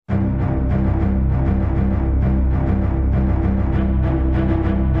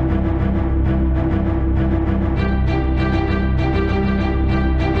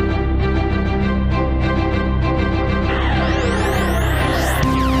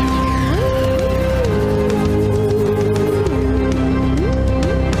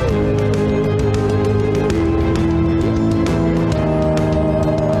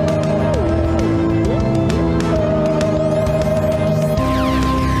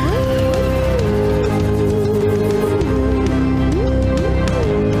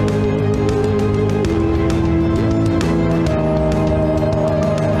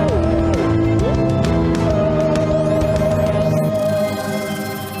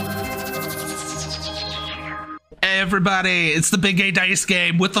everybody. It's the Big Gay Dice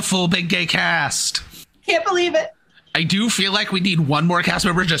Game with the full Big Gay cast. Can't believe it. I do feel like we need one more cast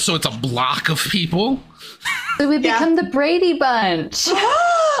member just so it's a block of people. So we become the Brady Bunch.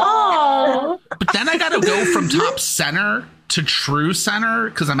 Oh. But then I gotta go from top center to true center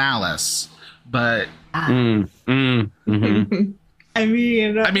because I'm Alice. But I mean,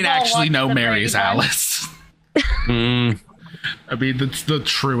 actually, no, Mary's Alice. I mean, that's the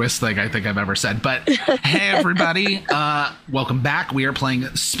truest thing I think I've ever said. But hey, everybody, welcome back. We are playing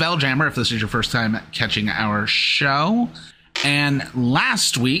Spelljammer, if this is your first time catching our show. And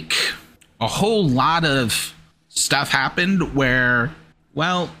last week, a whole lot of stuff happened where,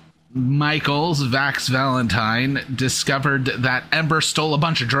 well, Michael's Vax Valentine discovered that Ember stole a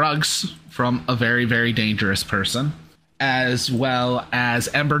bunch of drugs from a very, very dangerous person, as well as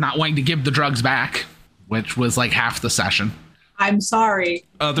Ember not wanting to give the drugs back, which was like half the session. I'm sorry.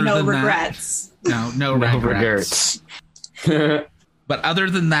 No regrets. No regrets. But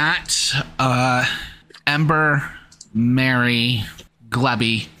other than that, Ember, Mary,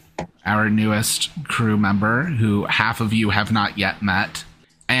 Glebby, our newest crew member, who half of you have not yet met,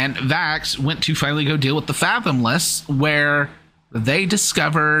 and Vax went to finally go deal with the Fathomless, where they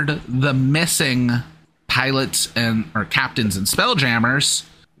discovered the missing pilots or captains and spelljammers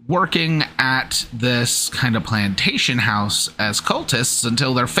working at this kind of plantation house as cultists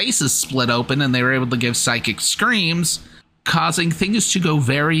until their faces split open and they were able to give psychic screams, causing things to go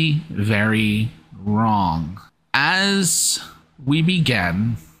very, very wrong. As we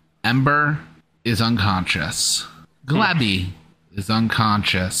begin, Ember is unconscious. Glebby is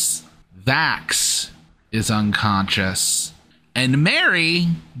unconscious. Vax is unconscious. And Mary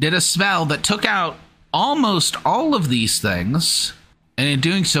did a spell that took out almost all of these things, and in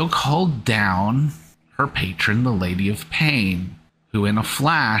doing so called down her patron, the Lady of Pain, who in a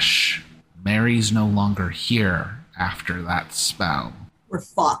flash, Mary's no longer here after that spell. We're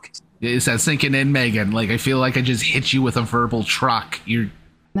fucked. Is that sinking in, Megan? Like, I feel like I just hit you with a verbal truck.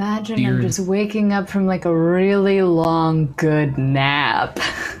 Imagine I'm just waking up from like a really long, good nap.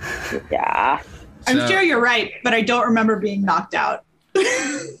 Yeah. I'm sure you're right, but I don't remember being knocked out.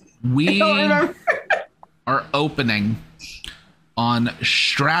 We are opening on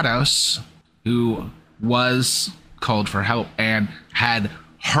Stratos, who was called for help and had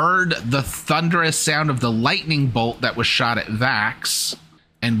heard the thunderous sound of the lightning bolt that was shot at Vax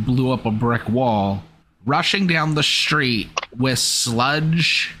and blew up a brick wall, rushing down the street with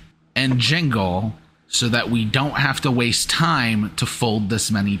Sludge and Jingle so that we don't have to waste time to fold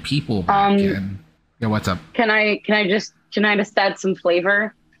this many people back in. Yeah, what's up? Can I just add some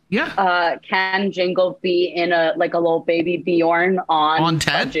flavor? Yeah. Can Jingle be in a little baby Bjorn on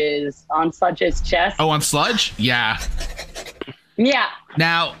Ted? Sludge's chest? Oh, on Sludge? Yeah. Yeah.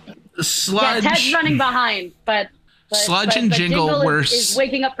 Now, Sludge. Yeah, Ted's running behind, but Sludge and Jingle were is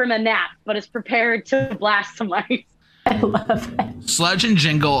waking up from a nap, but is prepared to blast some ice. I love it. Sludge and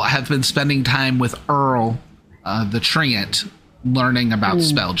Jingle have been spending time with Earl, the Treant, learning about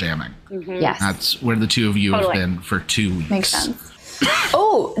spell jamming. Mm-hmm. Yes. That's where the two of you have been for 2 weeks. Makes sense.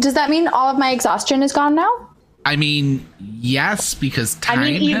 Oh, does that mean all of my exhaustion is gone now? I mean, yes, because time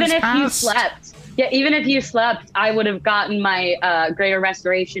even has if passed. you slept. Yeah, even if you slept, I would have gotten my greater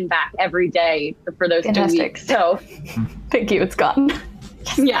restoration back every day for those Fantastic. 2 weeks. So, Thank you, it's gone.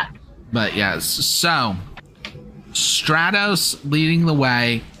 yeah. But yes, so Stratos leading the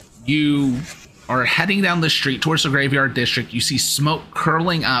way. You are heading down the street towards the graveyard district. You see smoke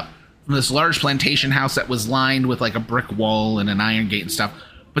curling up from this large plantation house that was lined with like a brick wall and an iron gate and stuff.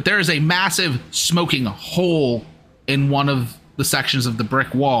 But there is a massive smoking hole in one of the sections of the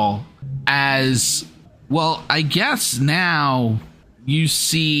brick wall. As well, I guess now you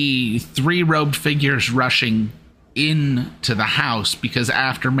see 3 robed figures rushing into the house because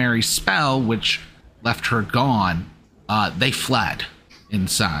after Mary's spell, which left her gone, they fled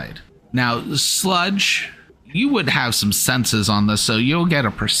inside. Now, Sludge, you would have some senses on this, so you'll get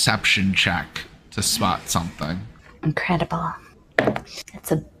a perception check to spot something. Incredible.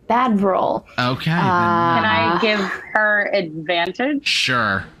 It's a bad roll. Okay. Can I give her advantage?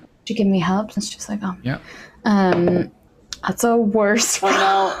 Sure. Would you give me help? It's just like, Yep. that's a worse roll.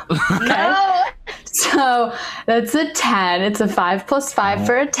 Oh, no. No. So that's a 10. It's a 5 plus 5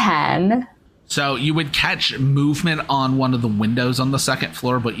 for a 10. So you would catch movement on one of the windows on the second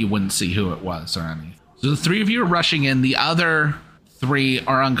floor, but you wouldn't see who it was or anything. So the 3 of you are rushing in. The other 3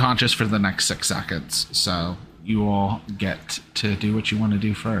 are unconscious for the next 6 seconds. So you all get to do what you want to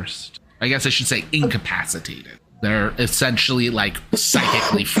do first. I guess I should say incapacitated. They're essentially like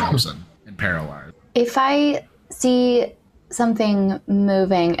psychically frozen and paralyzed. If I see something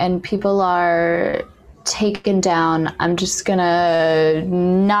moving and people are taken down, I'm just gonna,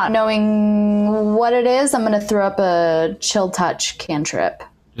 not knowing what it is, I'm gonna throw up a chill touch cantrip.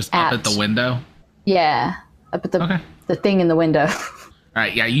 Just up at the window? Yeah, up at the thing in the window. All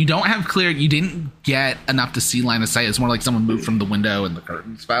right, yeah, you don't have clear, you didn't get enough to see line of sight. It's more like someone moved from the window and the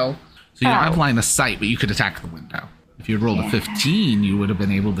curtains fell. So you don't have line of sight, but you could attack the window. If you had rolled a 15, you would have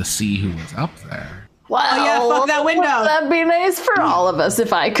been able to see who was up there. Well, Oh yeah, fuck that window. that'd be nice for all of us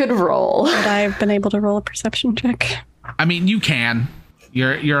if I could roll. Would I have been able to roll a perception check? I mean, you can.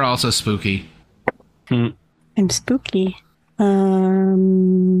 You're also spooky. I'm spooky.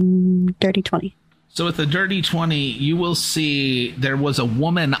 Dirty 20. So with the dirty 20, you will see there was a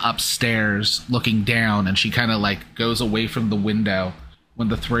woman upstairs looking down, and she kind of like goes away from the window when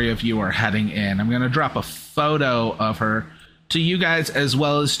the three of you are heading in. I'm going to drop a photo of her to you guys as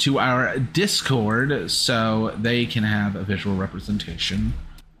well as to our Discord so they can have a visual representation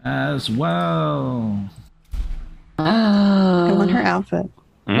as well. I want her outfit.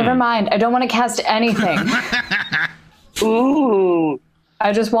 Never mind. I don't want to cast anything. Ooh.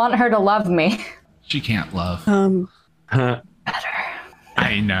 I just want her to love me. She can't love. Better.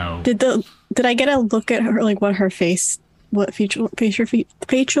 I know. Did I get a look at her, like what her face, what facial features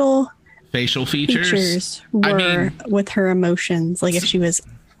were with her emotions, like if she was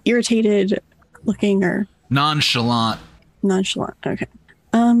irritated looking or nonchalant. Okay.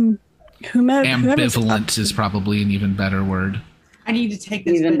 Ambivalent is probably an even better word. I need to take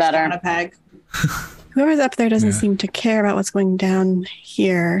this Even bitch better. down a peg. Whoever's up there doesn't seem to care about what's going down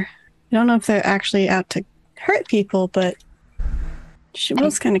here. I don't know if they're actually out to hurt people, but she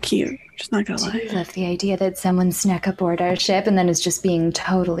was kind of cute. Just not gonna lie. I love the idea that someone snuck aboard our ship and then is just being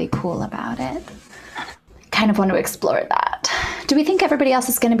totally cool about it. Kind of want to explore that. Do we think everybody else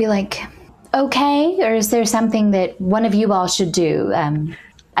is going to be like, okay? Or is there something that one of you all should do?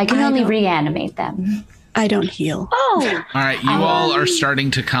 I can only reanimate them. I don't heal. Oh. All right, you all are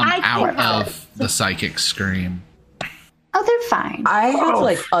starting to come I out can't. of the psychic scream. Oh, they're fine. I have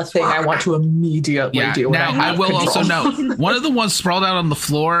like a thing I want to immediately Yeah. do. when Now, have I will control. also note one of the ones sprawled out on the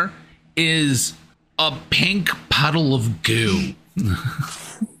floor is a pink puddle of goo.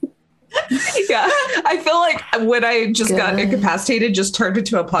 Yeah, I feel like when I just got incapacitated, just turned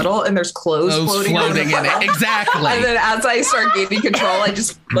into a puddle, and there's clothes floating in it. Exactly. And then as I start gaining control, I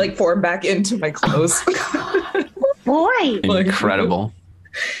just like form back into my clothes. Boy. Incredible.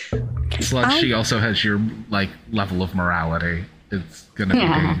 Sludge, she also has your like level of morality. It's gonna be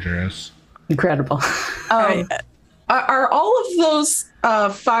dangerous. Incredible. Are all of those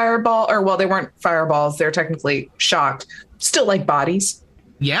fireball, or well, they weren't fireballs, they're technically shocked, still like bodies?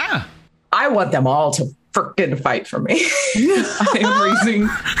 Yeah. I want them all to frickin' fight for me. I'm raising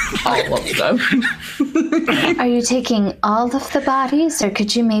all of them. Are you taking all of the bodies, or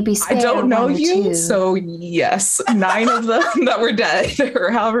could you maybe spare I don't know one or you, two? so yes, 9 of them that were dead,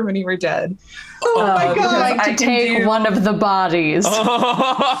 or however many were dead. Oh my I'd god. like to take one of the bodies.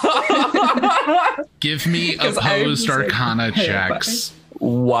 Give me 'Cause I'm opposed just like, arcana hey, checks.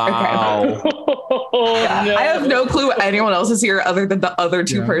 Wow. Yeah, I have no clue anyone else is here other than the other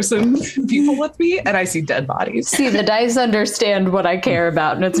two people with me, and I see dead bodies. See, the dice understand what I care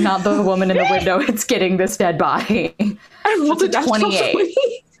about, and it's not the woman in the window, it's getting this dead body. I rolled a 28. Fuck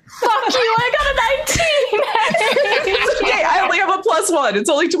you, I got a 19! It's okay, I only have a +1. It's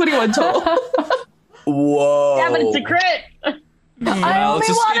only 21 total. Whoa. Yeah, but it's a crit. I only it's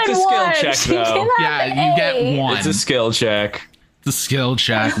a wanted skill one. check, She though. can have Yeah, you get eight. one. It's a skill check. The skill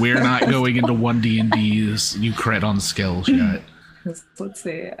check. We're not going into 1D&Ds. You crit on skills yet. Let's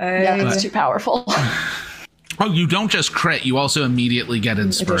see. Yeah, that's too powerful. Oh, you don't just crit. You also immediately get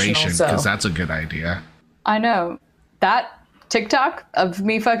inspiration, Additional, because so. that's a good idea. I know. That TikTok of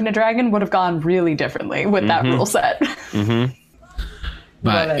me fucking a dragon would have gone really differently with that rule set.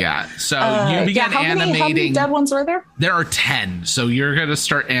 But Love it. yeah, so you begin how many animating. dead ones were there? There are 10, so you're going to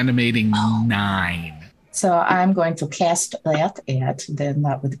start animating 9. So I'm going to cast that at, then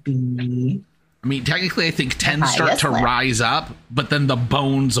that would be... I mean, technically, I think 10 start to rise up, but then the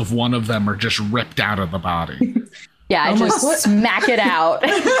bones of one of them are just ripped out of the body. Yeah, I just smack it out,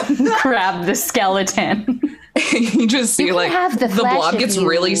 grab the skeleton. You just see You can like have the flesh blob if gets you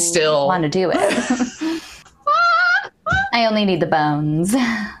really still. want to do it. I only need the bones.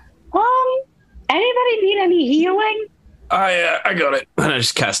 Anybody need any healing? I got it. And I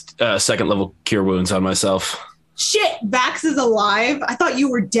just cast second level cure wounds on myself. Shit, Vax is alive. I thought you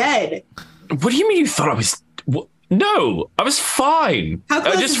were dead. What do you mean you thought I was... No, I was fine. How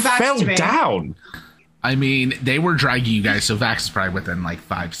close I just is Vax fell to me? down. I mean, they were dragging you guys, so Vax is probably within like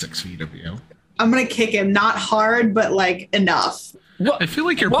 5-6 feet of you. I'm gonna kick him, not hard, but like enough. I feel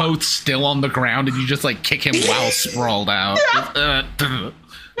like you're both still on the ground and you just like kick him while sprawled out.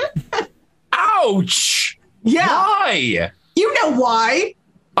 Ouch! Yeah. Why? You know why?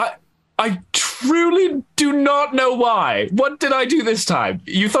 I truly do not know why. What did I do this time?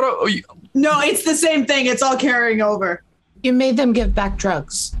 You thought No, it's the same thing. It's all carrying over. You made them give back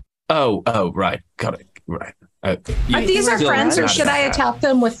drugs. Oh, right. Got it. Right. Are these our friends, or should I attack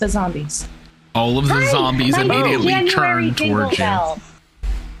them with the zombies? All of the zombies immediately turn towards you.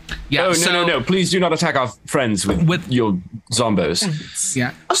 Yeah, no. Please do not attack our friends with your zombos.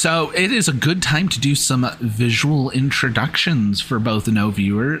 Yeah. So it is a good time to do some visual introductions for both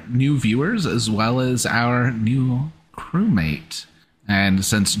new viewers as well as our new crewmate. And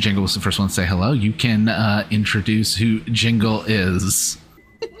since Jingle was the first one to say hello, you can introduce who Jingle is.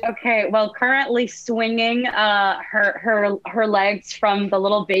 Okay, well, currently swinging her legs from the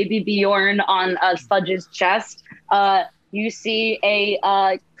little baby Bjorn on Sludge's chest, you see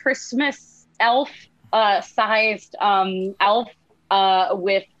a Christmas elf sized elf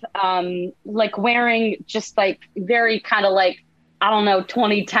with like wearing just like very kind of like, I don't know,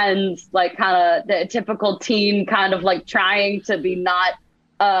 2010s, like kind of the typical teen kind of like trying to be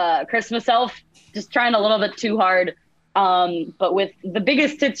not Christmas elf, just trying a little bit too hard. But with the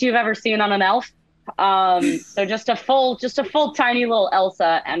biggest tits you've ever seen on an elf. So just a full tiny little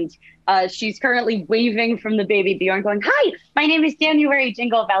Elsa. And she's currently waving from the baby Bjorn going, "Hi, my name is January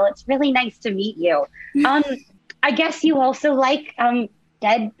Jingle Bell. It's really nice to meet you. I guess you also like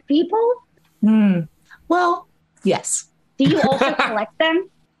dead people?" Well, yes. Do you also collect them?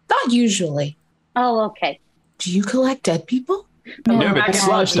 Not usually. Oh, okay. Do you collect dead people? No, but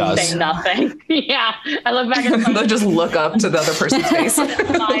Sludge does. Say nothing. Yeah, I look back at They'll just look up to the other person's face.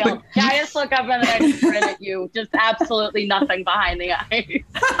 smile. Yeah, I just look up and then I just grin at you. Just absolutely nothing behind the eyes.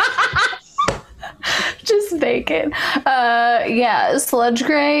 Just bacon. Yeah, Sludge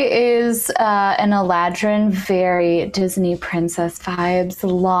Gray is an Eladrin, very Disney princess vibes,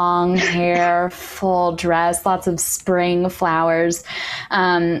 long hair, full dress, lots of spring flowers.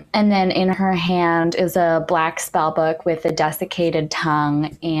 And then in her hand is a black spell book with a desiccated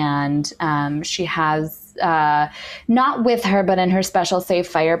tongue, and she has, not with her, but in her special safe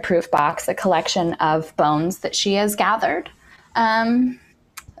fireproof box, a collection of bones that she has gathered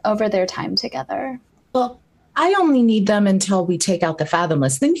over their time together. Well, I only need them until we take out the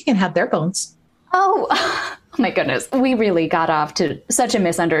Fathomless. Then you can have their bones. Oh my goodness. We really got off to such a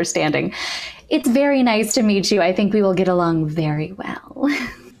misunderstanding. It's very nice to meet you. I think we will get along very well.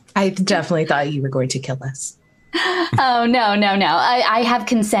 I definitely thought you were going to kill us. Oh, no. I have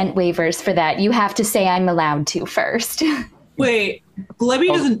consent waivers for that. You have to say I'm allowed to first. Wait, Glebby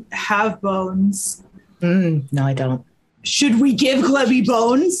doesn't have bones. No, I don't. Should we give Glebby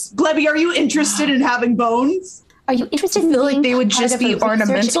bones? Glebby, are you interested in having bones? Are you interested in feel like being they would part just of be a research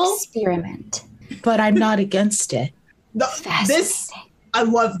ornamental? experiment? But I'm not against it. I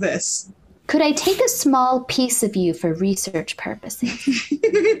love this. Could I take a small piece of you for research purposes?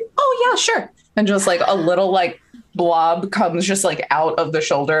 Oh, yeah, sure. And just like a little like blob comes just like out of the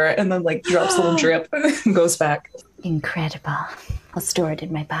shoulder and then like drops a little drip and goes back. Incredible. I'll store it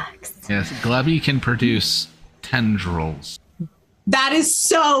in my box. Yes, Glebby can produce tendrils. That is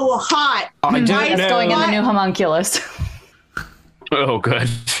so hot. I don't That's know. going in the new homunculus. Oh, good.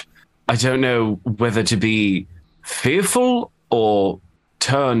 I don't know whether to be fearful or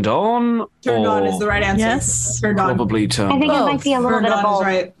turned on. Turned or on is the right answer. Yes. Turned on. Probably turned I think on. it might be a little Turned bit of on is both.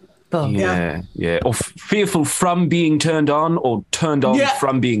 right. Both. Yeah. Or fearful from being turned on, or turned on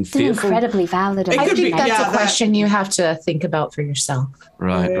from being It's an fearful. incredibly valid It I could think be- that's yeah, a question you have to think about for yourself.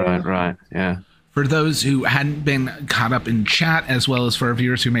 Right. Yeah. For those who hadn't been caught up in chat, as well as for our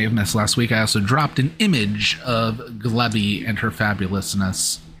viewers who may have missed last week, I also dropped an image of Glebby and her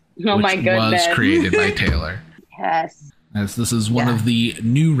fabulousness, Oh which my goodness. was created by Taylor. Yes. As this is one of the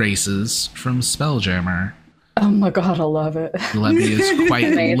new races from Spelljammer. Oh my god, I love it. Glebby is quite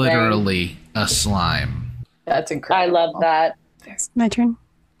Amazing. literally a slime. That's I incredible. love that. It's my turn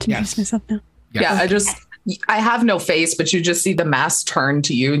to introduce Yes. myself now. Yes. Yeah, I have no face, but you just see the mask turn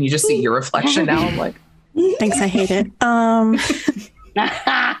to you and you just see your reflection now. I'm like, Thanks, I hate it.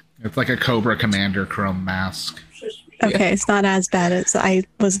 It's like a Cobra Commander chrome mask. Okay, it's not as bad as I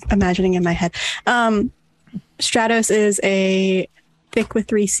was imagining in my head. Stratos is a thick with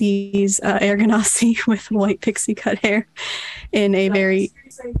 3 C's Ergonasi with white pixie cut hair in a very...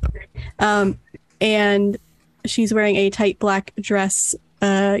 and she's wearing a tight black dress,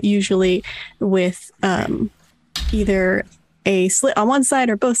 usually with either a slit on one side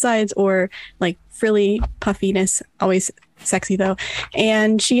or both sides, or like frilly puffiness, always sexy though.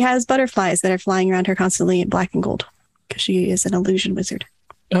 And she has butterflies that are flying around her constantly in black and gold. because she is an illusion wizard.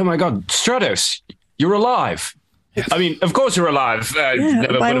 Oh my God, Stratos, you're alive. I mean, of course you're alive.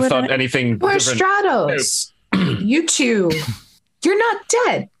 Never would have thought anything Where's different. Stratos? You two, you're not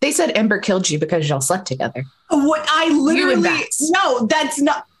dead. They said Ember killed you because y'all slept together. What? I literally. Vax. No, that's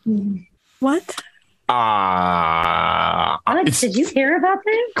not. What? Alex, did you hear about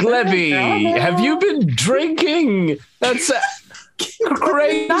this? Glebby, have you been drinking? That's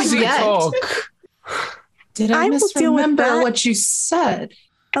crazy yet. talk. Did I will deal with misremember that. what you said?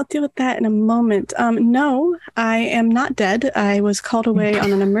 I'll deal with that in a moment. No, I am not dead. I was called away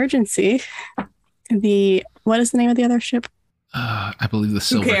on an emergency. What is the name of the other ship? I believe the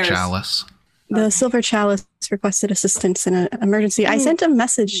Silver cares? Chalice. The Silver Chalice requested assistance in an emergency. I sent a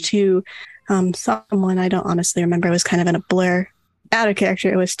message to someone I don't honestly remember. It was kind of in a blur. Out of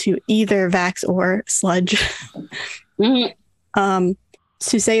character, it was to either Vax or Sludge.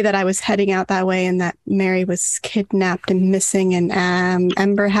 To say that I was heading out that way and that Mary was kidnapped and missing and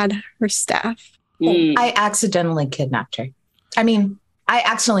Ember had her staff. I accidentally kidnapped her. I mean, I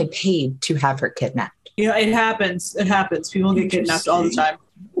accidentally paid to have her kidnapped. Yeah, it happens. It happens. People get kidnapped all the time.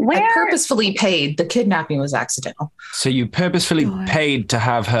 I purposefully paid. The kidnapping was accidental. So you purposefully paid to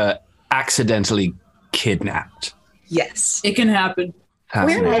have her accidentally kidnapped. Yes. It can happen.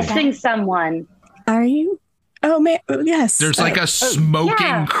 We're missing someone. Are you? Oh, man. Yes. There's like a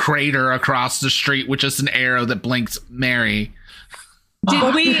smoking crater across the street, which is an arrow that blinks Mary.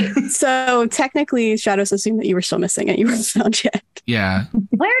 Did we? So technically, Shadows assumed that you were still missing and you weren't found yet. Yeah.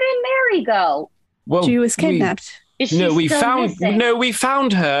 Where did Mary go? Well, She was kidnapped. Is she still missing? we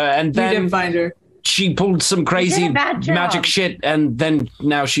found her, and We then didn't find her. she pulled some crazy a bad job. magic shit, and then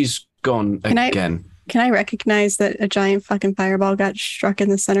now she's gone again. Can I recognize that a giant fucking fireball got struck in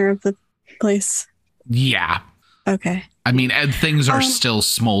the center of the place? Yeah. Okay. I mean, and things are still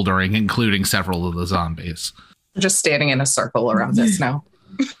smoldering, including several of the zombies. We're just standing in a circle around this now.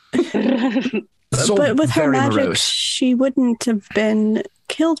 It's all But with her very magic, morose. she wouldn't have been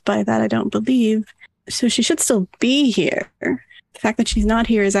killed by that, I don't believe. So she should still be here. The fact that she's not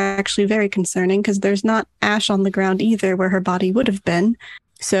here is actually very concerning because there's not ash on the ground either where her body would have been.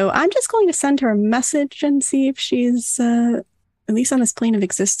 So I'm just going to send her a message and see if she's at least on this plane of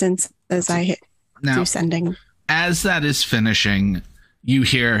existence as I Now, do sending. as that is finishing, you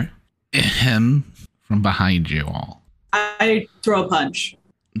hear him from behind you all. I throw a punch.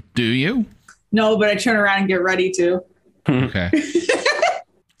 Do you? No, but I turn around and get ready to. Okay.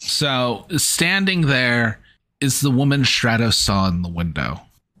 So, standing there is the woman Stratos saw in the window.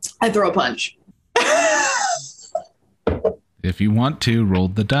 I throw a punch. If you want to, roll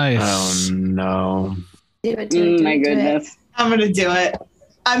the dice. Oh no. Do it, My goodness. I'm going to do it.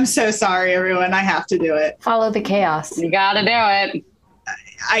 I'm so sorry, everyone. I have to do it. Follow the chaos. You gotta do it.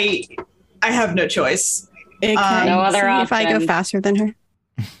 I have no choice. It can No other see if I go option. faster than her.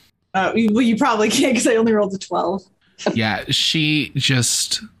 Well, you probably can't because I only rolled a 12. Yeah, she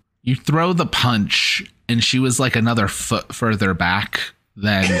just... You throw the punch, and she was like another foot further back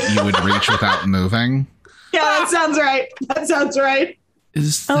than you would reach without moving. Yeah, that sounds right. That sounds right.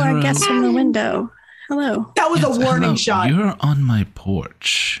 Is Oh, there our a- guest from the window. Hello. That was Yes, a warning hello. shot. You're on my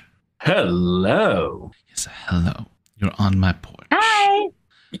porch. Hello. Yes, hello. You're on my porch. Hi.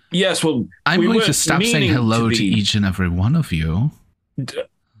 Yes, well, I'm we going to weren't stop saying meaning hello to be- each and every one of you.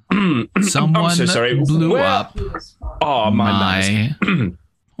 Someone I'm so sorry. blew Where- up Oh, my manners.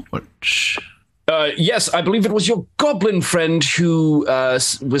 porch. Yes, I believe it was your goblin friend who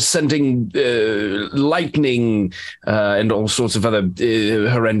was sending lightning and all sorts of other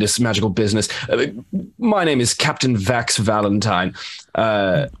horrendous magical business. My name is Captain Vax Valentine.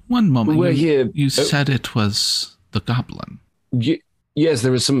 One moment. We're you, here- You said it was the goblin. Yes,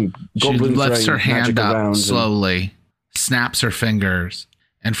 there was some goblin She lifts her throwing hand magic up around and- slowly, snaps her fingers,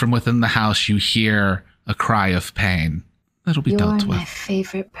 and from within the house you hear a cry of pain. That'll be You're dealt my with.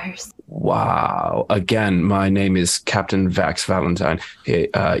 favorite person. Wow. Again, my name is Captain Vax Valentine.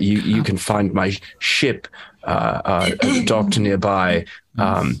 You can find my ship docked nearby.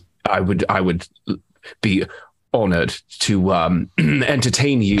 I would be honored to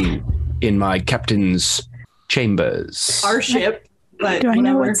entertain you in my captain's chambers. Our ship. But Do I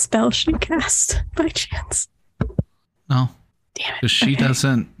know whatever. what spell she cast by chance? No. Damn it. 'Cause she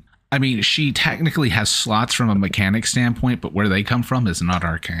doesn't. I mean, she technically has slots from a mechanic standpoint, but where they come from is not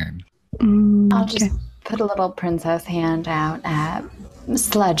arcane. I'll just put a little princess hand out at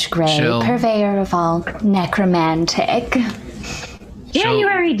Sludge Gray, She'll- purveyor of all necromantic.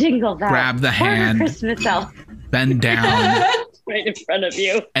 January jingle bells. grab the Former hand. Christmas elf Bend down right in front of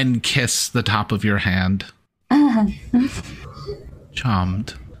you. and kiss the top of your hand.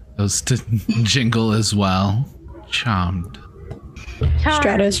 Charmed. Those to jingle as well. Charmed.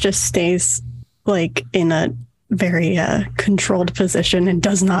 Stratos just stays like in a very controlled position and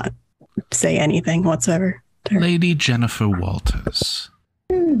does not say anything whatsoever. Lady Jennifer Walters.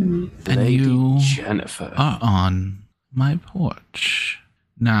 And Lady you Jennifer are on my porch.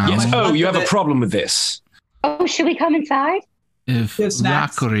 Now, Yes. Oh, you have a problem with this. Oh, should we come inside? if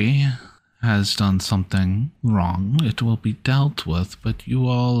Zachary has done something wrong, it will be dealt with, but you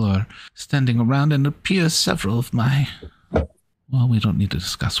all are standing around and appears several of my... Well, we don't need to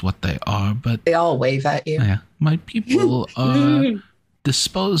discuss what they are, but... They all wave at you. Yeah, my people are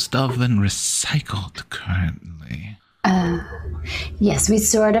disposed of and recycled currently. Yes, we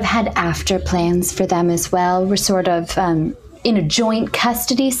sort of had after plans for them as well. We're sort of in a joint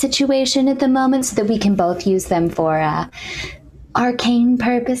custody situation at the moment so that we can both use them for arcane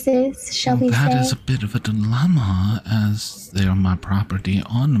purposes, shall we say? That is a bit of a dilemma, as they are my property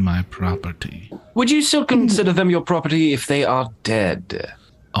on my property. Would you still consider them your property if they are dead?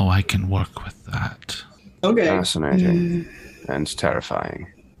 Oh, I can work with that. Okay. Fascinating and terrifying.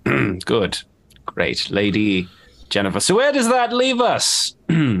 Good. Great. Lady Jennifer. So where does that leave us?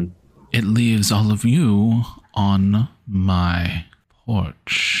 It leaves all of you on my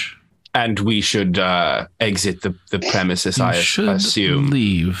porch. And we should exit the premises, You I should assume.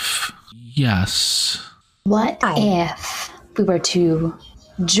 leave. Yes. What if we were to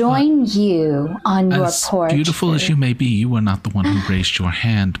join you on your As porch? beautiful as you may be, you were not the one who raised your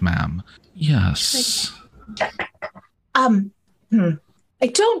hand, ma'am. Yes. I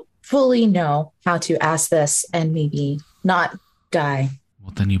don't fully know how to ask this and maybe not die.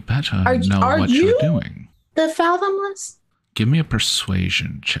 Well, then you better Are know what you- you're doing. The fathomless? Give me a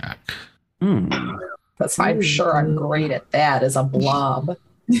persuasion check. Because I'm sure I'm great at that as a blob.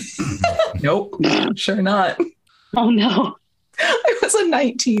 Nope, sure not. Oh no. I was a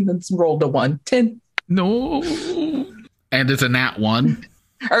 19 and rolled a 1. 10. No. And it's a nat 1.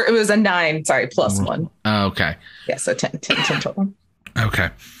 Or it was a 9, sorry, plus 1. Okay. Yeah, so 10 total. Okay.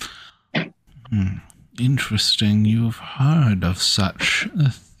 Interesting. You've heard of such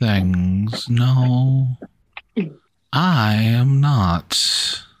things. No. I am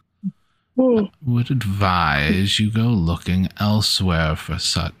not. Would advise you go looking elsewhere for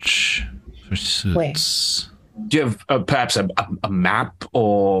such pursuits. Do you have perhaps a map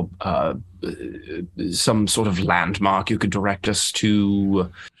or some sort of landmark you could direct us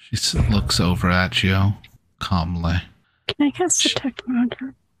to? She looks over at you calmly. Can I cast detect on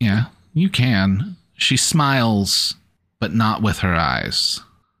her? Yeah, you can. She smiles, but not with her eyes.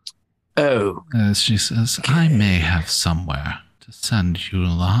 Oh. As she says, I may have somewhere to send you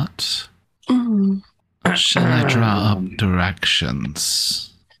lot. Shall I draw up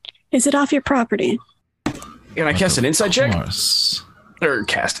directions? Is it off your property? Can I cast an insight check? Of course. Or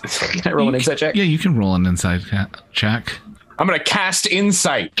cast insight. Can I roll an insight check? Yeah, you can roll an insight check. I'm going to cast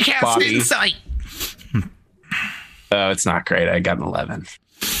insight, Bobby. Insight! Oh, it's not great. I got an 11.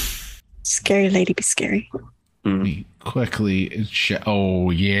 Scary lady be scary. Me quickly.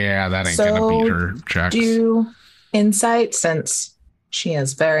 Oh, yeah, that ain't gonna So, beat her checks. Do insight, since she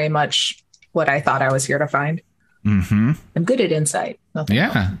is very much what I thought I was here to find. Mm-hmm. I'm good at insight. Nothing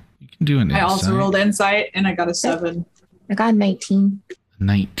else. Yeah, you can do an I insight. also rolled insight and I got a 7. I got 19.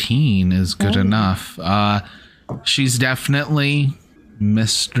 19 is good enough. She's definitely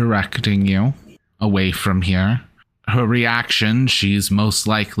misdirecting you away from here. Her reaction, she's most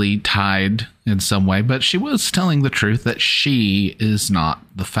likely tied in some way, but she was telling the truth that she is not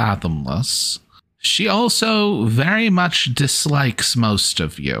the Fathomless. She also very much dislikes most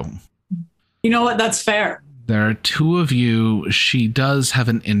of you. You know what? That's fair. There are two of you. She does have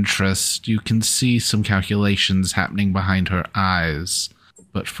an interest. You can see some calculations happening behind her eyes.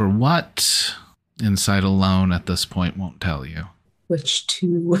 But for what? Insight alone at this point won't tell you. Which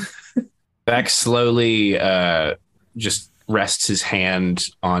two? Vax slowly just rests his hand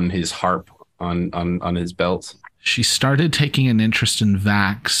on his harp on his belt. She started taking an interest in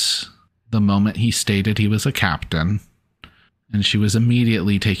Vax the moment he stated he was a captain. And she was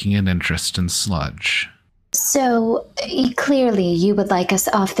immediately taking an interest in Sludge. So, clearly you would like us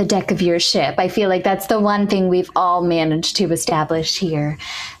off the deck of your ship. I feel like that's the one thing we've all managed to establish here.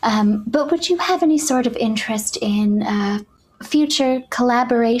 But would you have any sort of interest in future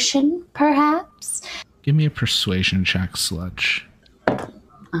collaboration, perhaps? Give me a persuasion check, Sludge.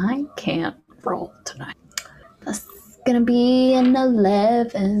 I can't roll tonight. That's gonna be an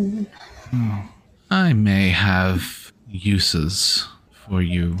 11. I may have uses for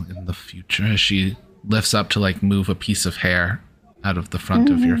you in the future. As she lifts up to like move a piece of hair out of the front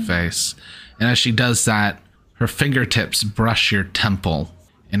of your face. And as she does that, her fingertips brush your temple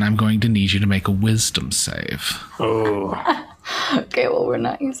and I'm going to need you to make a wisdom save. Oh. Okay, well, we're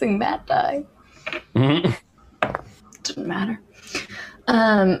not using that die. Mhm. Doesn't matter.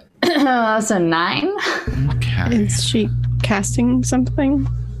 So 9. Okay. Is she casting something?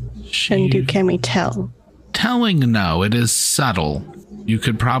 Can we tell? Telling, no, it is subtle. You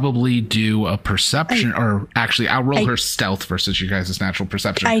could probably do a perception, or actually, I'll roll her stealth versus you guys' natural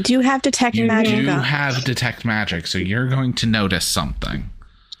perception. I do have detect magic. You do have detect magic, so you're going to notice something.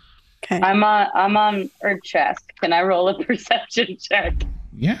 Okay. I'm on her chest. Can I roll a perception check?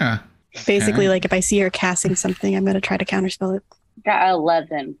 Yeah. Basically, like if I see her casting something, I'm going to try to counterspell it. Got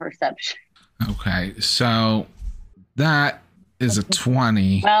 11 perception. Okay, so that is a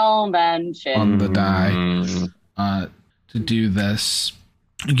 20 Well, then shit. on the die. To do this,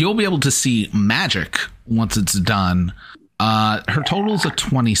 you'll be able to see magic once it's done. Her total is a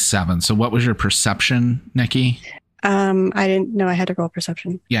 27. So what was your perception, Nikki? I didn't know I had to roll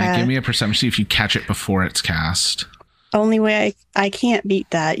perception. Yeah, give me a perception. See if you catch it before it's cast. Only way I can't beat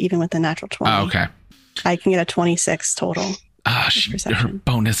that, even with the natural 20. Oh, okay. I can get a 26 total. Her Perception.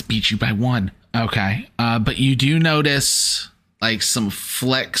 bonus beat you by 1. Okay. But you do notice like some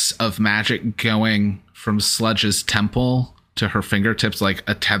flecks of magic going from Sludge's temple to her fingertips, like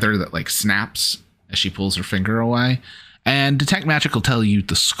a tether that like snaps as she pulls her finger away. And detect magic will tell you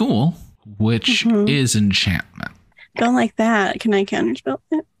the school, which is enchantment. Don't like that. Can I counterspell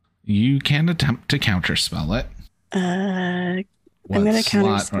it? You can attempt to counterspell it. I'm What going to slot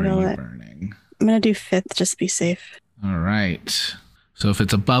are you counterspell it. burning? I'm going to do 5th just to be safe. All right. So if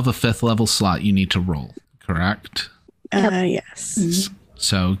it's above a 5th level slot, you need to roll, correct? Yes.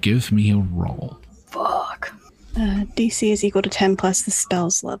 So give me a roll. Fuck. DC is equal to 10 plus the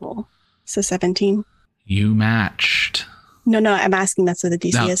spell's level. So 17. You matched. No, I'm asking that so the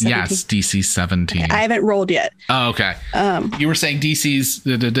DC is 17. Yes, DC 17. Okay, I haven't rolled yet. Oh, okay. You were saying DC's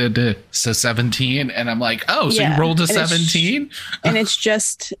so 17, and I'm like, oh, so Yeah, you rolled a and it's- 17? And it's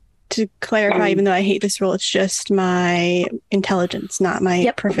just to clarify, even though I hate this roll, it's just my intelligence, not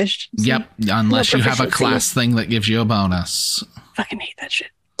my proficiency. Yep, unless No you have a proficiency. class thing that gives you a bonus. Fucking hate that shit.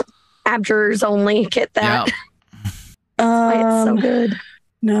 Abjurers only get that. Yep. Why it's so good.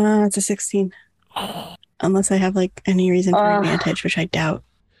 No, it's a 16. Unless I have like any reason for advantage, which I doubt.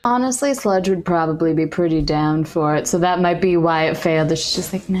 Honestly, Sludge would probably be pretty down for it, so that might be why it failed. She's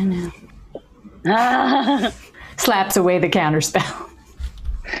just like, no. Slaps away the counterspell.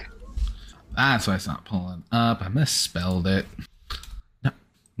 That's why it's not pulling up. I misspelled it. No,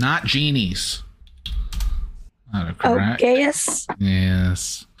 not genies. Autocorrect. Okay, yes.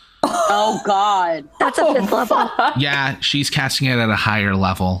 Yes. Oh, God. That's a 5th level. Yeah, she's casting it at a higher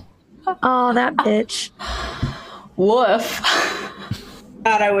level. Oh, that bitch. Woof.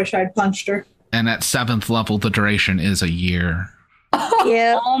 God, I wish I'd punched her. And at 7th level, the duration is a year.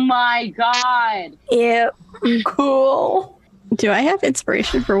 Yep. Oh, my God. Yep. Cool. Do I have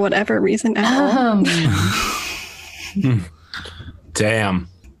inspiration for whatever reason at all? Damn.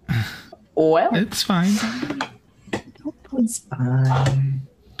 Well, It's fine. It's fine.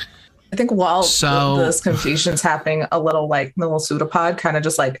 I think while this confusion's happening, a little like the little pseudopod kind of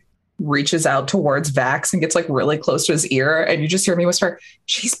just like reaches out towards Vax and gets like really close to his ear, and you just hear me whisper,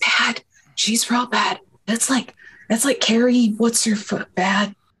 "She's bad. She's real bad. It's like Carrie. What's her foot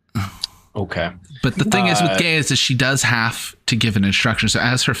bad?" Okay. But the thing is with Gaius is she does have to give an instruction. So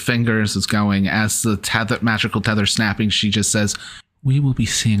as her fingers is going, as the magical tether snapping, she just says, "We will be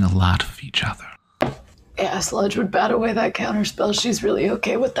seeing a lot of each other." yeah, Sludge would bat away that counterspell. She's really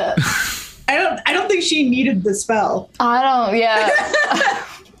okay with that. I don't think she needed the spell. I don't, yeah.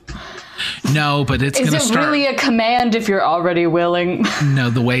 No, but it's Is going to it start. really a command if you're already willing?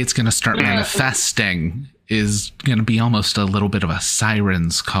 No, the way it's going to start manifesting is going to be almost a little bit of a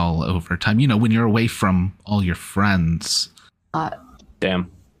siren's call over time. You know, when you're away from all your friends.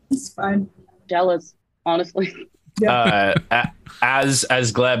 Damn. It's fine. Jealous, honestly. As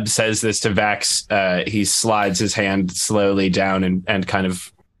Gleb says this to Vax, he slides his hand slowly down and kind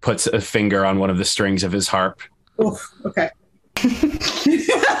of puts a finger on one of the strings of his harp. Oof, okay.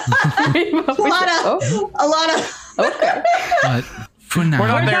 a lot of. Okay. But for now, We're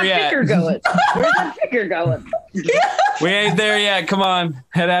not there yet. Finger going? Where's that finger going? We ain't there yet. Come on.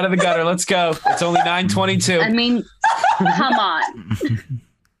 Head out of the gutter. Let's go. It's only 9:22. I mean, come on.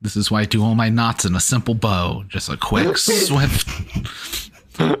 this is why I do all my knots in a simple bow. Just a quick, swift.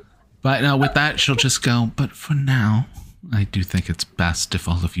 But no, with that, she'll just go, but for now, I do think it's best if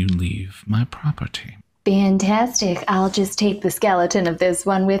all of you leave my property. Fantastic. I'll just take the skeleton of this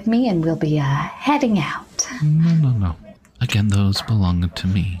one with me and we'll be heading out. No. Again, those belong to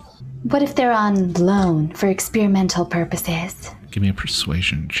me. What if they're on loan for experimental purposes? Give me a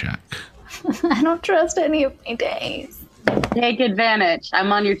persuasion check. I don't trust any of my days. Take advantage.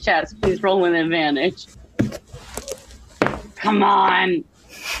 I'm on your chest. Please roll with advantage. Come on.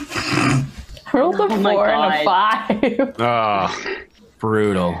 Rolled a 4 and a 5. Oh,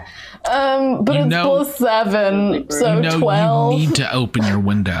 brutal. But it's plus 7, so 12. You need to open your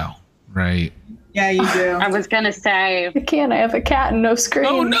window, right? Yeah, you do. I was gonna say. I can't. I have a cat and no screen.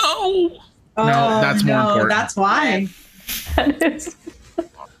 Oh no! No, that's more important. That's why. That is.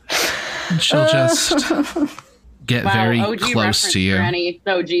 She'll just get very OG close to you. For any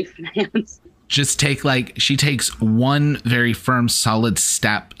OG fans. Just she takes one very firm, solid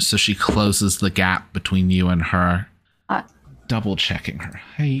step, so she closes the gap between you and her. Double checking her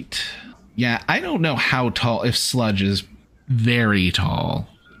height. Yeah, I don't know how tall, if Sludge is very tall,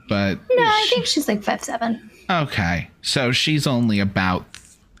 but... No, I think she's like 5'7". Okay, so she's only about...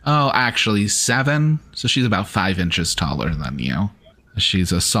 Oh, actually 7, so she's about 5 inches taller than you.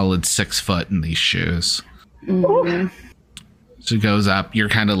 She's a solid 6 foot in these shoes. Mm-hmm. She goes up, you're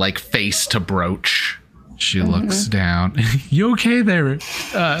kind of like face to brooch. She looks down. You okay there,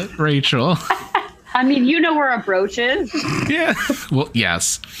 Rachel? I mean, you know where a brooch is. Yeah. Well,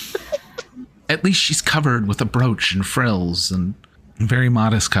 yes. At least she's covered with a brooch and frills and very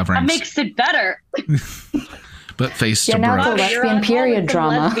modest coverings. That makes it better. But face to You're not the brooch. lesbian period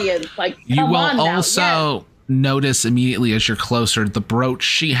drama. Like, You will also now. notice immediately as you're closer the brooch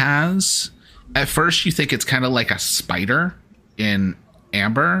she has. At first, you think it's kind of like a spider in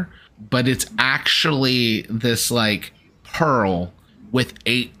amber, but it's actually this like pearl with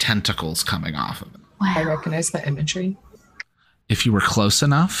 8 tentacles coming off of it. Wow. I recognize the imagery. If you were close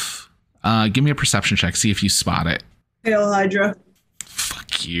enough, give me a perception check. See if you spot it. Hail Hydra.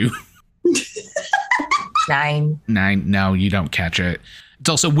 Fuck you. 9. 9. No, you don't catch it. It's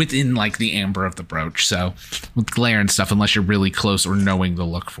also within like the amber of the brooch. So with glare and stuff, unless you're really close or knowing to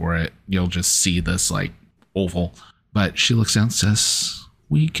look for it, you'll just see this like oval. But she looks down and says,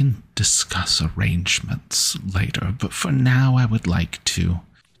 "We can discuss arrangements later, but for now I would like to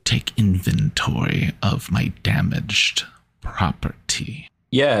take inventory of my damaged property."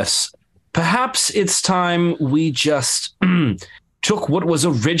 Yes. Perhaps it's time we just took what was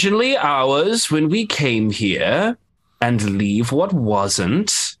originally ours when we came here and leave what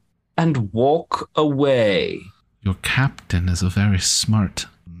wasn't and walk away. Your captain is a very smart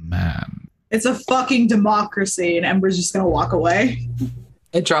man. It's a fucking democracy, and Ember's just gonna walk away.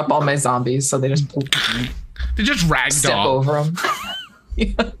 I drop all my zombies, so they just They just step ragdoll over them.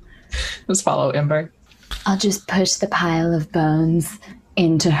 Yeah. Just follow Ember. I'll just push the pile of bones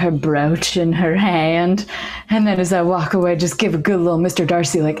into her brooch in her hand, and then as I walk away, just give a good little Mr.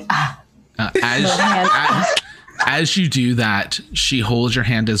 Darcy like, As you do that, she holds your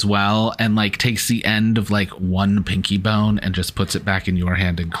hand as well and like takes the end of like one pinky bone and just puts it back in your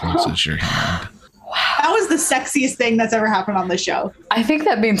hand and closes your hand. That was the sexiest thing that's ever happened on the show. I think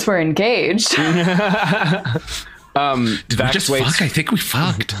that means we're engaged. Did we just fuck? I think we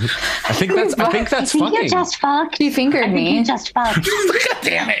fucked. I think that's fucking. You just fucked. She fingered me. You just fucked. God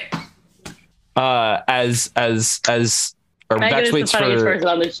damn it. As Megan is the funniest person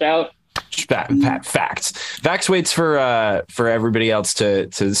on the show. Facts. Vax waits for everybody else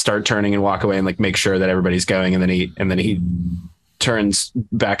to start turning and walk away and like make sure that everybody's going, and then he turns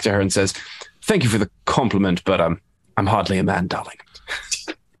back to her and says, "Thank you for the compliment, but I'm hardly a man, darling."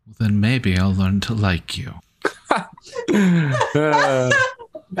 Then maybe I'll learn to like you.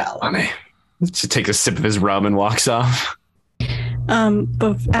 Funny. She takes a sip of his rum and walks off.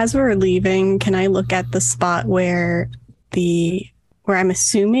 But as we're leaving, can I look at the spot where I'm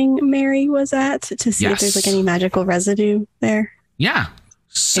assuming Mary was at to see if there's like any magical residue there? Yeah.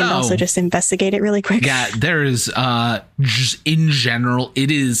 So, and also just investigate it really quick. Yeah, there is just in general,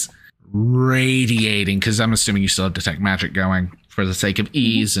 it is radiating, because I'm assuming you still have detect magic going for the sake of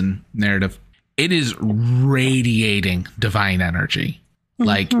ease and narrative. It is radiating divine energy.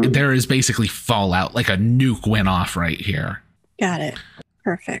 Like there is basically fallout, like a nuke went off right here. Got it.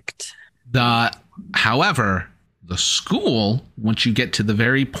 Perfect. However, the school, once you get to the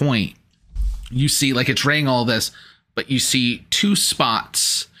very point, you see like it's raining all this, but you see 2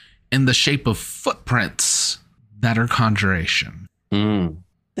 spots in the shape of footprints that are conjuration.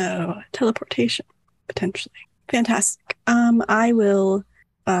 So teleportation, potentially. Fantastic. I will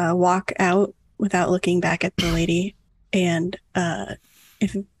walk out without looking back at the lady, and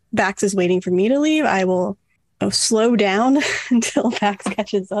if Vax is waiting for me to leave, I will slow down until Vax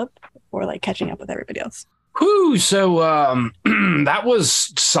catches up, or like catching up with everybody else. Whew, so that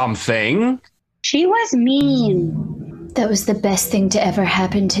was something. She was mean. That was the best thing to ever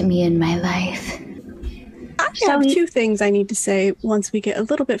happen to me in my life. I have two things I need to say once we get a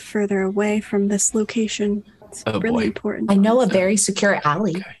little bit further away from this location. It's really important. I know a very secure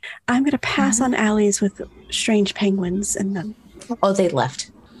alley. Okay. I'm going to pass on alleys with strange penguins and then... Oh, they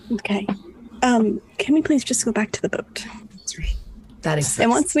left. Okay. Can we please just go back to the boat? That's right. That exists. And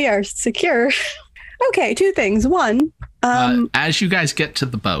once we are secure... Okay, two things. One... as you guys get to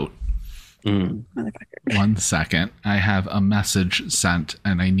the boat... Motherfucker. 1 second. I have a message sent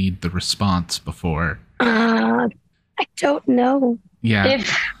and I need the response before. I don't know. Yeah.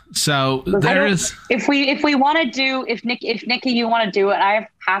 So there is. If we want to do, if Nikki, you want to do it, I have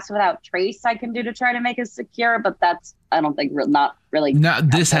pass without trace I can do to try to make it secure, but that's, I don't think, not really. No,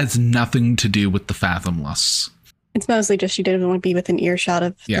 this has nothing to do with the Fathomless. It's mostly just she didn't want to be within earshot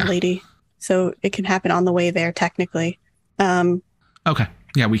of the lady. So it can happen on the way there, technically. Okay.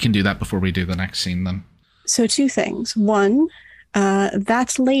 Yeah, we can do that before we do the next scene then. So two things. One,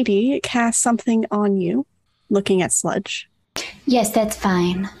 that lady cast something on you, looking at Sludge. Yes, that's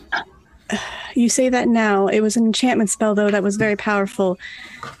fine. You say that now. It was an enchantment spell, though, that was very powerful.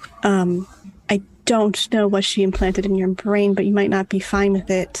 I don't know what she implanted in your brain, but you might not be fine with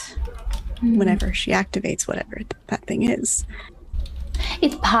it whenever she activates whatever that thing is.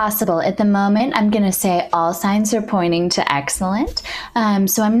 It's possible. At the moment, I'm going to say all signs are pointing to excellent.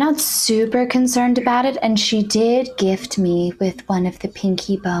 So I'm not super concerned about it. And she did gift me with one of the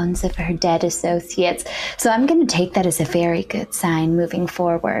pinky bones of her dead associates. So I'm going to take that as a very good sign moving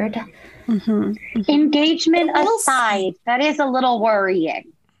forward. Engagement aside, that is a little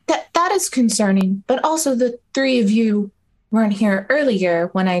worrying. That is concerning. But also the three of you weren't here earlier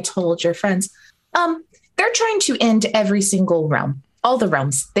when I told your friends. They're trying to end every single realm. All the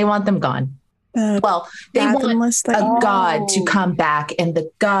realms. They want them gone. They want a god to come back, and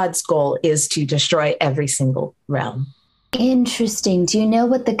the god's goal is to destroy every single realm. Interesting. Do you know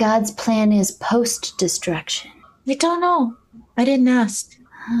what the god's plan is post-destruction? I don't know. I didn't ask.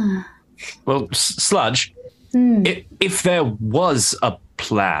 Well, Sludge, if there was a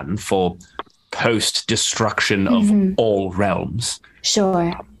plan for post-destruction of all realms...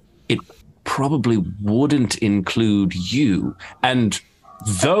 Sure. It probably wouldn't include you. And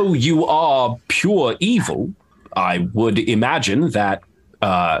though you are pure evil, I would imagine that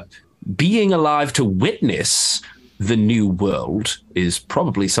being alive to witness the new world is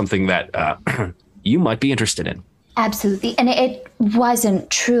probably something that you might be interested in. Absolutely. And it wasn't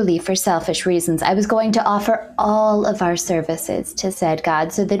truly for selfish reasons. I was going to offer all of our services to said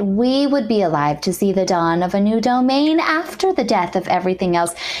god so that we would be alive to see the dawn of a new domain after the death of everything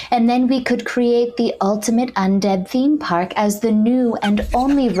else. And then we could create the ultimate undead theme park as the new and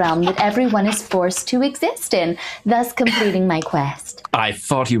only realm that everyone is forced to exist in, thus completing my quest. I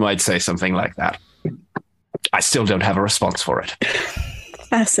thought you might say something like that. I still don't have a response for it.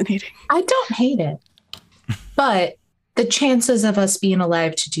 Fascinating. I don't hate it. But the chances of us being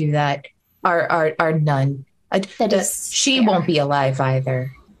alive to do that are none. She won't be alive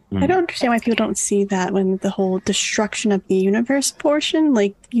either. I don't understand why people don't see that when the whole destruction of the universe portion,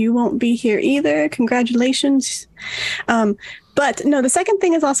 like, you won't be here either. Congratulations. But no, the second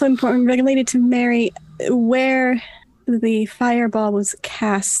thing is also important, related to Mary, where the fireball was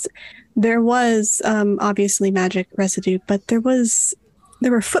cast. There was obviously magic residue, but there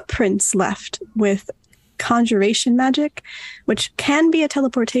were footprints left with conjuration magic, which can be a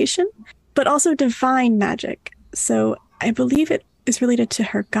teleportation, but also divine magic. So I believe it is related to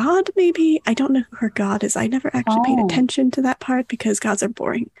her god, maybe? I don't know who her god is. I never actually paid attention to that part because gods are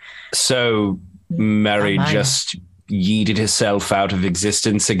boring. So Mary just yeeted herself out of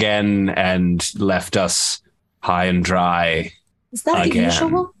existence again and left us high and dry. Is that again.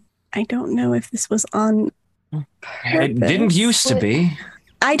 usual? I don't know if this was on purpose. It didn't used to be.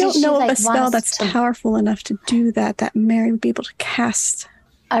 I don't know of a spell that's powerful enough to do that Mary would be able to cast.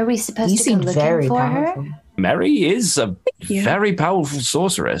 Are we supposed to go looking for her? Mary is a very powerful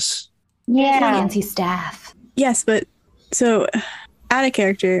sorceress. Yeah. Fancy staff. Yes, but so out of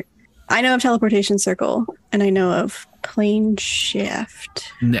character, I know of teleportation circle and I know of plane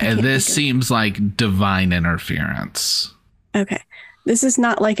shift. This seems like divine interference. Okay. This is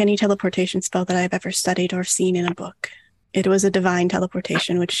not like any teleportation spell that I've ever studied or seen in a book. It was a divine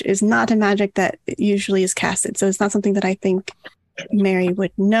teleportation, which is not a magic that usually is casted. So it's not something that I think Mary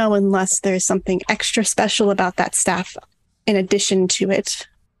would know unless there's something extra special about that staff in addition to it.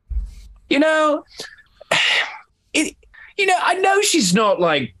 I know she's not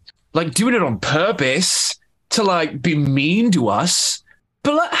like doing it on purpose to be mean to us,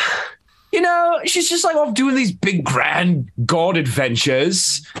 but she's just off doing these big grand god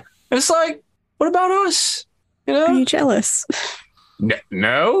adventures. And it's like, what about us? You know? Are you jealous?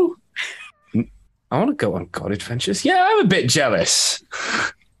 No. I want to go on god adventures. Yeah, I'm a bit jealous.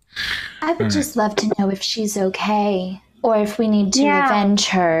 I would just love to know if she's okay, or if we need to avenge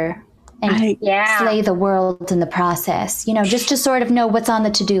her and slay the world in the process. You know, just to sort of know what's on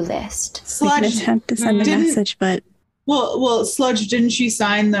the to-do list. Sludge, we can attempt to send a message, but well, Sludge, didn't she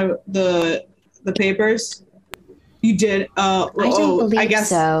sign the papers? You did. I don't believe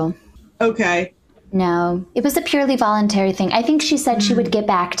so. Okay. No, it was a purely voluntary thing. I think she said she would get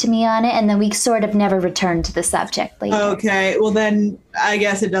back to me on it, and then we sort of never returned to the subject later. Okay, well then I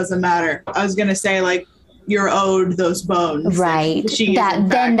guess it doesn't matter. I was gonna say, like, you're owed those bones. Right.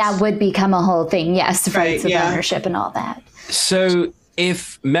 Then that would become a whole thing. Yes, rights of ownership and all that. So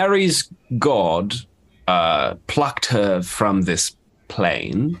if Mary's god plucked her from this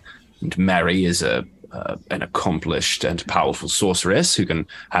plane, and Mary is an accomplished and powerful sorceress who can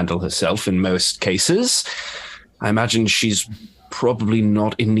handle herself in most cases, I imagine she's probably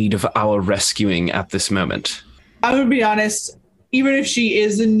not in need of our rescuing at this moment. I would be honest, even if she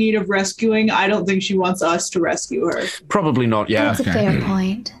is in need of rescuing, I don't think she wants us to rescue her. Probably not, yeah. That's a fair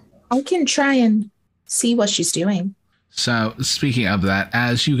point. I can try and see what she's doing. So, speaking of that,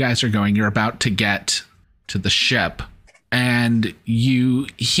 as you guys are going, you're about to get to the ship. And you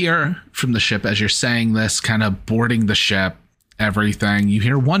hear from the ship as you're saying this, kind of boarding the ship, everything. You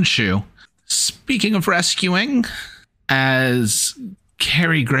hear One Shoe. Speaking of rescuing, as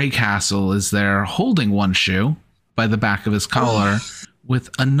Carrie Greycastle is there holding One Shoe by the back of his collar with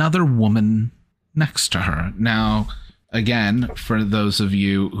another woman next to her. Now, again, for those of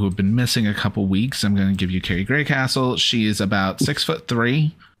you who have been missing a couple weeks, I'm going to give you Carrie Greycastle. She is about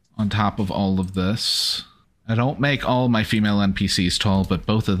 6'3" on top of all of this. I don't make all my female NPCs tall, but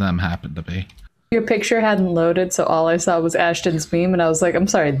both of them happen to be. Your picture hadn't loaded, so all I saw was Ashton's meme, and I was like, I'm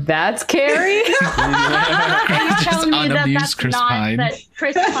sorry, that's Carrie? Are you telling me that's Chris not Pine. that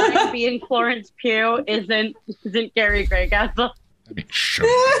Chris Pine being Florence Pugh isn't Gary Greycastle? I mean,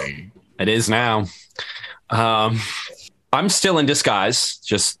 sure. It is now. I'm still in disguise,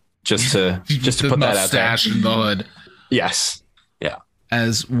 just to put that out there. Mustache in the hood. Yes. Yeah.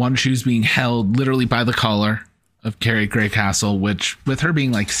 As One Shoe's being held literally by the collar of Carrie Greycastle, which with her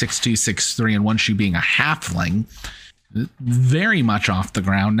being like 6'2", 6'3", and One Shoe being a halfling, very much off the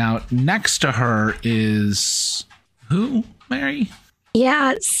ground. Now, next to her is who, Mary?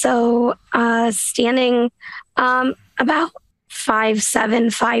 Yeah, so standing about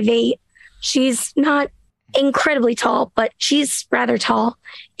 5'7", 5'8". She's not incredibly tall, but she's rather tall,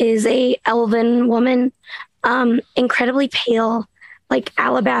 is a elven woman, incredibly pale, like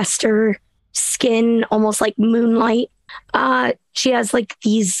alabaster skin, almost like moonlight. She has like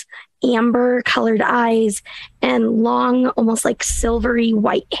these amber colored eyes and long, almost like silvery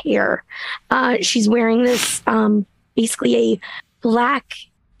white hair. She's wearing this basically a black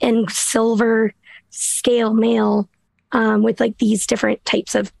and silver scale mail with like these different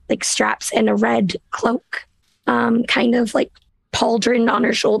types of like straps and a red cloak, kind of like pauldron on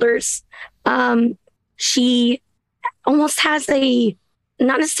her shoulders. She almost has a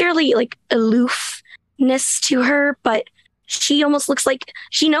not necessarily like aloofness to her, but she almost looks like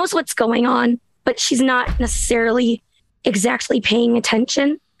she knows what's going on, but she's not necessarily exactly paying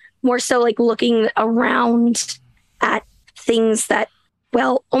attention. More so like looking around at things that,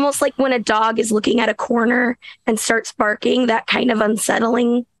 well, almost like when a dog is looking at a corner and starts barking, that kind of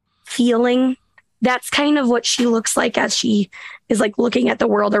unsettling feeling. That's kind of what she looks like as she is like looking at the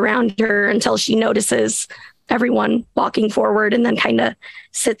world around her until she notices everyone walking forward and then kind of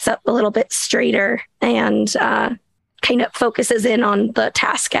sits up a little bit straighter and kind of focuses in on the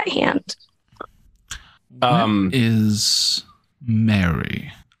task at hand. Is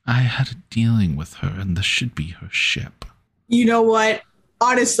Mary? I had a dealing with her, and this should be her ship. You know what?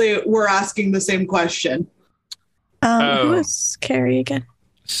 Honestly, we're asking the same question. Who was Carrie again?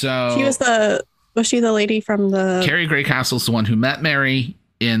 So was she the lady from the Carrie Greycastle's the one who met Mary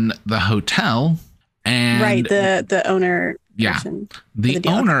in the hotel. And right, the owner. Yeah, the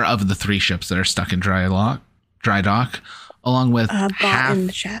owner of the 3 ships that are stuck in dry dock, along with half. In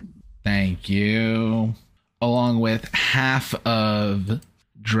the chat. Thank you. Along with half of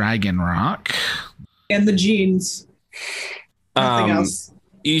Dragon Rock and the jeans. Nothing else.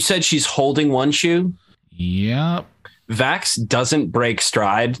 You said she's holding One Shoe. Yep. Vax doesn't break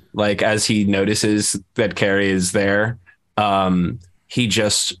stride, like as he notices that Carrie is there. He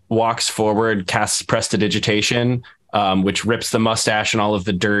just walks forward, casts Prestidigitation, which rips the mustache and all of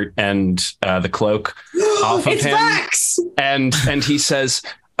the dirt and the cloak off of him. Vax! And he says,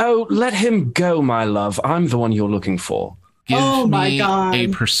 "Oh, let him go, my love. I'm the one you're looking for." Give me a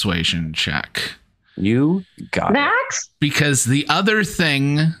persuasion check. You got it. Vax? Because the other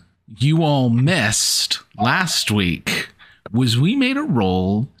thing you all missed last week was we made a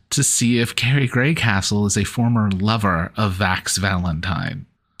roll to see if Carrie Greycastle is a former lover of Vax Valentine.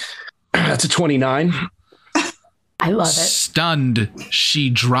 That's a 29. I love it. Stunned, she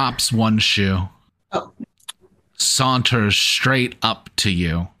drops one shoe, saunters straight up to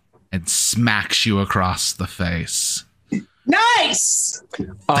you, and smacks you across the face. Nice.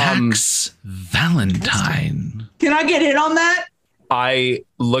 Vax Valentine. Can I get in on that? I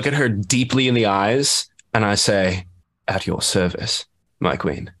look at her deeply in the eyes and I say, at your service, my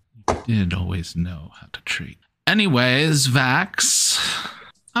queen. You didn't always know how to treat. Anyways, Vax,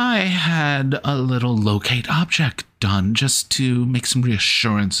 I had a little locate object done just to make some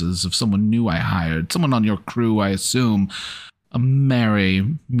reassurances of someone new I hired. Someone on your crew, I assume. A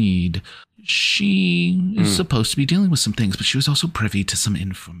Mary Mead. She is supposed to be dealing with some things, but she was also privy to some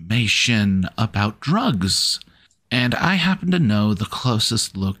information about drugs. And I happen to know the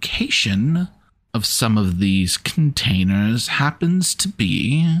closest location of some of these containers happens to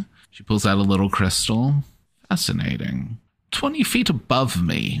be... She pulls out a little crystal. Fascinating. 20 feet above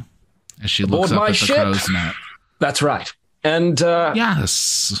me as she looks up at the crow's net. That's right. And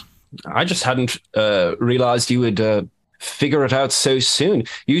yes, I just hadn't realized you would figure it out so soon.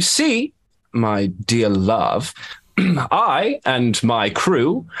 You see, my dear love, I and my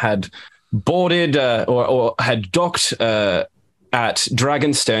crew had boarded or had docked at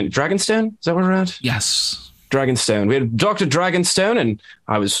Dragonstone. Dragonstone? Is that where we're at? Yes. Dragonstone. We had docked at Dragonstone, and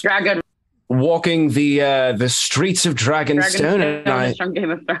I was walking the streets of Dragonstone, and from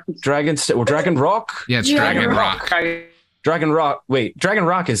Game of Thrones. Dragonstone or Dragon Rock? Yeah, it's Dragon Rock. Dragon Rock. Wait, Dragon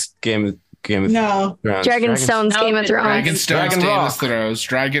Rock is Game of No. Thrones. Dragonstone's Game of Thrones. Dragonstone's Game of Thrones.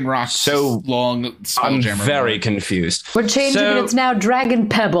 Dragon Rock. So long. I'm very confused. We're changing it. It's now Dragon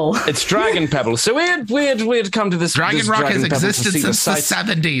Pebble. It's Dragon Pebble. So we had come to this. Dragon Rock has Pebble existed to see since the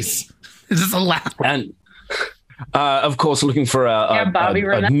 70s. This is allowed. And of course, looking for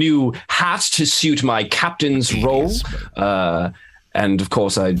a new hat to suit my captain's role. And of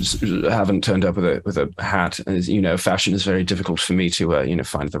course, I just haven't turned up with a hat. As you know, fashion is very difficult for me to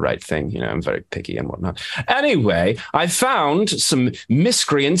find the right thing. I'm very picky and whatnot. Anyway, I found some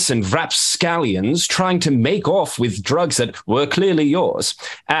miscreants and rapscallions trying to make off with drugs that were clearly yours.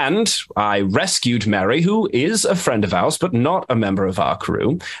 And I rescued Mary, who is a friend of ours, but not a member of our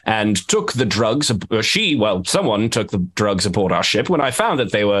crew, and took the drugs. Someone took the drugs aboard our ship. When I found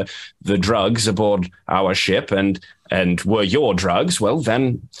that they were the drugs aboard our ship and were your drugs, well,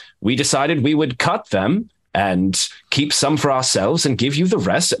 then we decided we would cut them and keep some for ourselves and give you the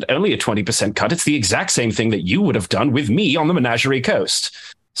rest at only a 20% cut. It's the exact same thing that you would have done with me on the Menagerie Coast.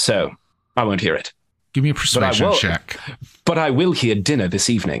 So I won't hear it. Give me a persuasion check. But I will hear dinner this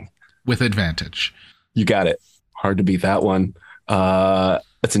evening. With advantage. You got it. Hard to beat that one.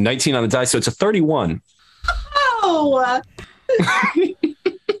 It's a 19 on the dice, so it's a 31. Oh!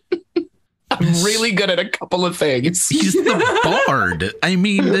 I'm really good at a couple of things. He's the bard. I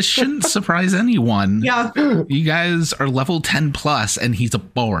mean, this shouldn't surprise anyone. Yeah. You guys are level 10 plus, and he's a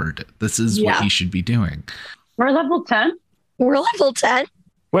bard. This is what he should be doing. We're level 10? We're level 10.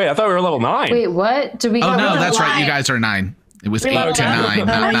 Wait, I thought we were level 9. Wait, what? Did we? Oh, no, that's right. You guys are 9. It was 8 to 9,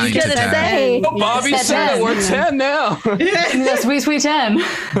 not 9 to 10. Oh, Bobby said we're 10 now. Sweet, sweet 10.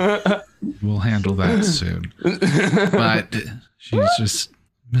 We'll handle that soon. But she's just...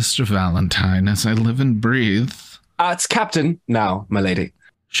 Mr. Valentine, as I live and breathe. It's Captain now, my lady.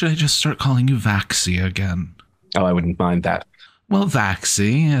 Should I just start calling you Vaxie again? Oh, I wouldn't mind that. Well,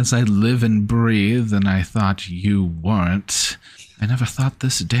 Vaxie, as I live and breathe, and I thought you weren't, I never thought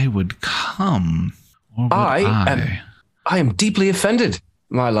this day would come. Or would I am deeply offended,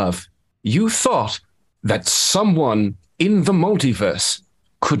 my love. You thought that someone in the multiverse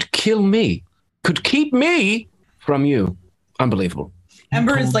could kill me, could keep me from you. Unbelievable.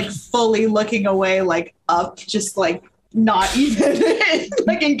 Ember is like fully looking away, like up, just like not even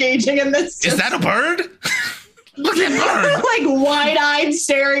like engaging in this. Is that a bird? Look at bird. Like wide-eyed,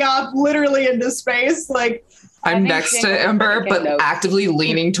 staring off literally into space. Like I'm next to Ember, but actively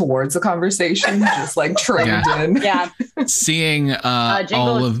leaning towards the conversation, just like trained in. Yeah. Seeing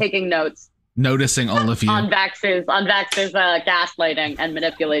Jingle is taking notes. Noticing all of you on Vax's gaslighting and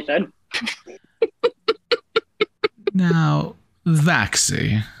manipulation. Now,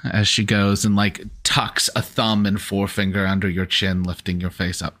 Vaxie, as she goes and like tucks a thumb and forefinger under your chin, lifting your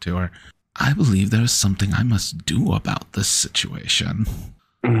face up to her. I believe there is something I must do about this situation.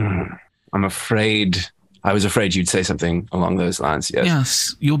 I'm afraid. I was afraid you'd say something along those lines. Yes.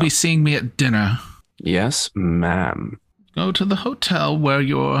 Yes, you'll be seeing me at dinner. Yes, ma'am. Go to the hotel where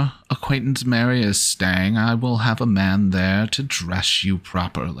your acquaintance Mary is staying. I will have a man there to dress you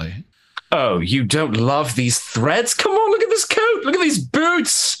properly. Oh, you don't love these threads? Come on, look at this coat. Look at these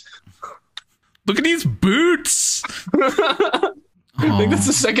boots. Look at these boots. I think that's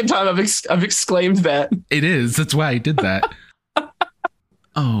the second time I've exclaimed that. It is. That's why I did that.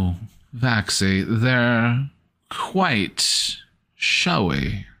 Oh, Vaxi, they're quite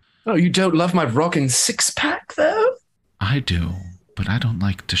showy. Oh, you don't love my rockin' six-pack, though? I do, but I don't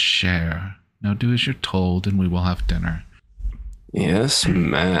like to share. Now do as you're told, and we will have dinner. Yes,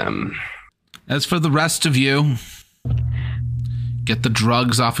 ma'am. As for the rest of you, get the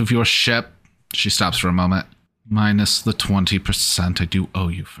drugs off of your ship. She stops for a moment. Minus the 20%. I do owe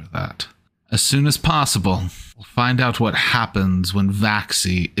you for that. As soon as possible, we'll find out what happens when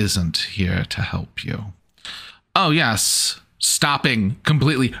Vaxi isn't here to help you. Oh, yes. Stopping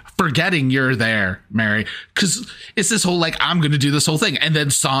completely, forgetting you're there, Mary. Because it's this whole, like, I'm going to do this whole thing. And then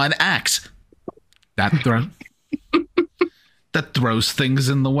saw an axe. That throws things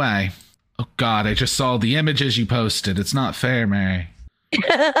in the way. Oh, God, I just saw the images you posted. It's not fair, Mary.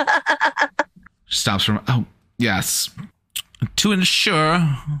 Stops from, oh, yes. To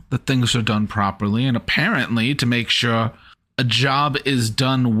ensure that things are done properly, and apparently to make sure a job is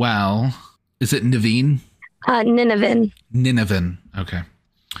done well. Is it Naveen? Nineveh. Okay.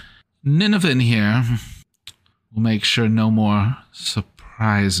 Nineveh here will make sure no more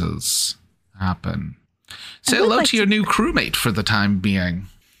surprises happen. Say hello to your new crewmate for the time being.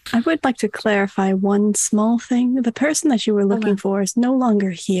 I would like to clarify one small thing. The person that you were looking for is no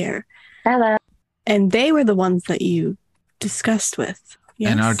longer here. Hello. And they were the ones that you discussed with.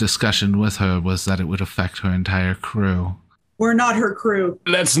 Yes. And our discussion with her was that it would affect her entire crew. We're not her crew.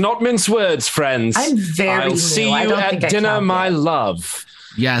 Let's not mince words, friends. I'm very I'll new. see you at dinner, my love.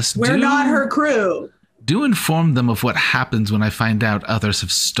 Yes, we're not her crew. Do inform them of what happens when I find out others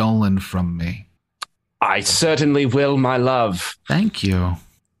have stolen from me. I certainly will, my love. Thank you.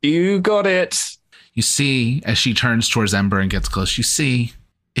 You got it. You see, as she turns towards Ember and gets close, you see,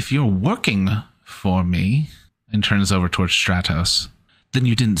 if you're working for me, and turns over towards Stratos, then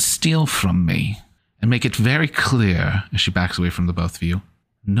you didn't steal from me. And make it very clear, as she backs away from the both of you,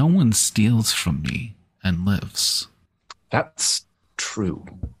 no one steals from me and lives. That's true.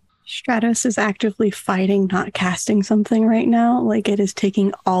 Stratos is actively fighting not casting something right now. Like, it is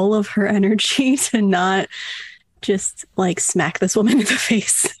taking all of her energy to not just, like, smack this woman in the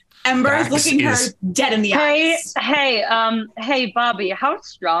face. Ember is looking her dead in the eyes. Hey, Bobby, how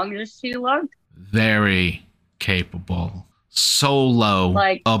strong does she look? Very capable.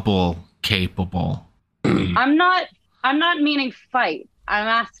 Solo-able capable. I'm not meaning fight. I'm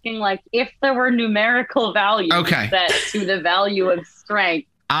asking, like, if there were numerical values set to the value of strength.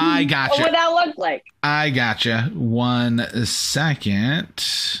 I gotcha. What would that look like? I gotcha. 1 second.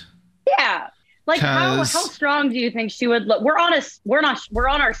 Yeah. Like, how strong do you think she would look? We're on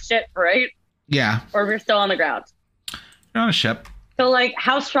our ship, right? Yeah. Or we're still on the ground. You're on a ship. So, like,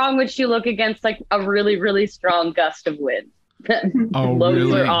 how strong would she look against, like, a really, really strong gust of wind that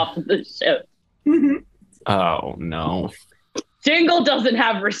blows her off the ship? Oh, no. Jingle doesn't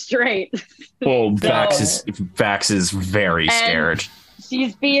have restraint. Well, Vax is very scared.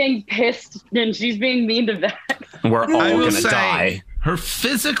 She's being pissed and she's being mean to Vax. We're all going to die. Her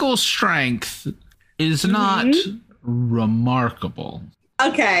physical strength is not remarkable.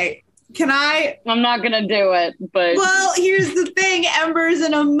 Okay. I'm not going to do it, but... Well, here's the thing. Ember's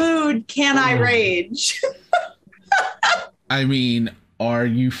in a mood. Can I rage? I mean, are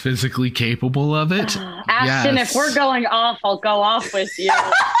you physically capable of it? Ashton, if we're going off, I'll go off with you.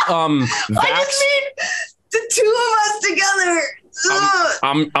 I just mean the two of us together.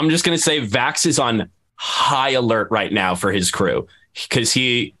 I'm just going to say Vax is on high alert right now for his crew because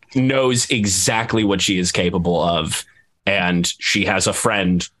he knows exactly what she is capable of. And she has a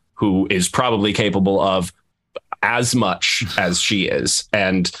friend who is probably capable of as much as she is.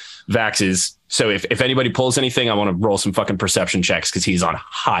 And Vax is. So if anybody pulls anything, I want to roll some fucking perception checks because he's on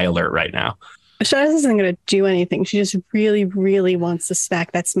high alert right now. Stratos isn't going to do anything. She just really, really wants to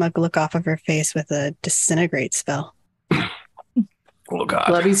smack that smug look off of her face with a disintegrate spell. Oh, God.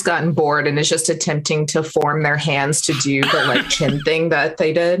 Lubby's gotten bored and is just attempting to form their hands to do the, like, chin thing that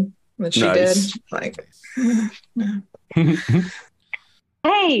they did. That she did. Like...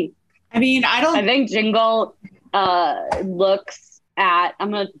 Hey, I mean, I think Jingle looks at.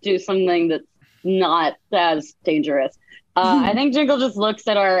 I'm gonna do something that's not as dangerous. I think Jingle just looks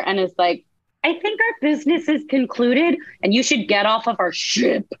at her and is like, "I think our business is concluded, and you should get off of our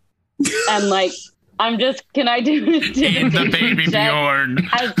ship." And like, Can I do the baby Bjorn?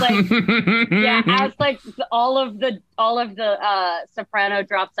 As all of the soprano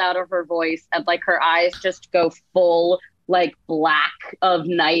drops out of her voice and like her eyes just go full like black of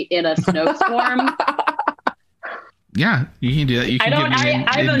night in a snowstorm. Yeah, you can do that. You can give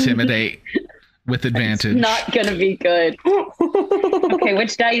me intimidate with advantage. It's not gonna be good. Okay,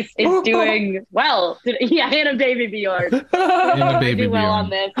 which dice is doing well? Yeah, and a baby Bjorn. Do well on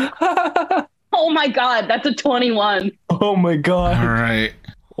this. Oh my god, that's a 21. Oh my god. All right.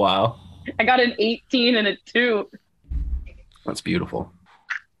 Wow. I got an 18 and a 2. That's beautiful.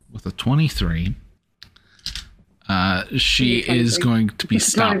 With a 23, she is going to be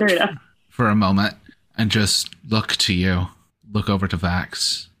stopped for a moment and just look to you. Look over to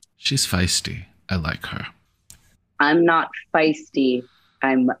Vax. She's feisty. I like her. I'm not feisty.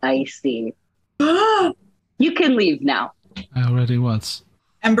 I'm icy. You can leave now. I already was.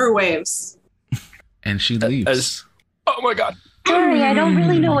 Ember waves. And she leaves. Oh my god. Sorry, I don't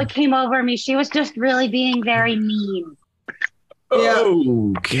really know what came over me. She was just really being very mean.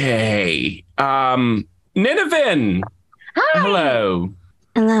 Okay. Nineveh. Hi. Hello.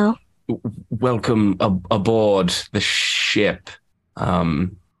 Hello. Welcome aboard the ship.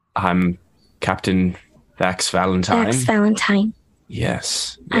 I'm Captain Vax Valentine. Vax Valentine.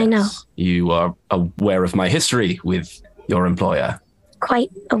 Yes. I know. You are aware of my history with your employer. Quite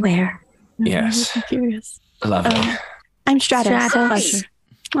aware. Yes. I'm curious. Lovely. I'm Stratos. Stratos.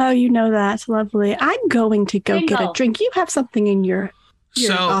 Oh, you know that. Lovely. I'm going to go get a Tangle. drink. You have something in your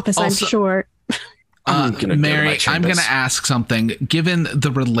office, I'm sure. Mary, I'm going to ask something. Given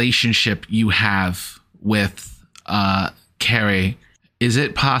the relationship you have with Carrie, is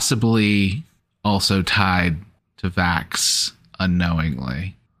it possibly also tied to Vax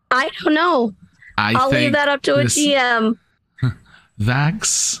unknowingly? I don't know. I'll leave that up to a GM.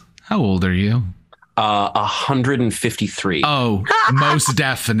 Vax, how old are you? 153. Oh, most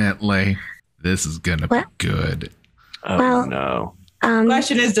definitely. This is going to be good. Oh, no.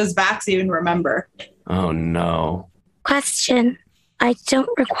 Question is, does Vax even remember? Oh, no. Question. I don't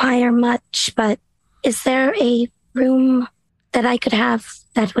require much, but is there a room that I could have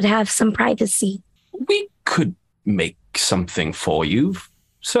that would have some privacy? We could make something for you.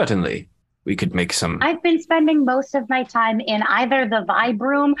 Certainly. We could make some. I've been spending most of my time in either the vibe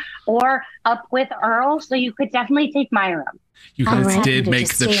room or up with Earl, so you could definitely take my room. You guys did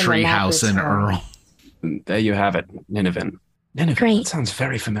make the tree house in Earl. There you have it, Nineveh. Great. That sounds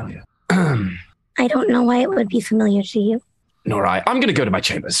very familiar. I don't know why it would be familiar to you. Nor I. I'm going to go to my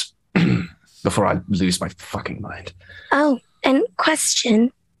chambers before I lose my fucking mind. Oh, and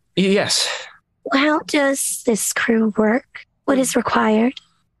question. Yes. How does this crew work? What is required?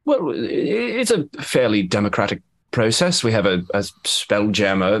 Well, it's a fairly democratic process. We have a spell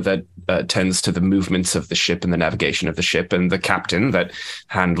jammer that tends to the movements of the ship and the navigation of the ship, and the captain that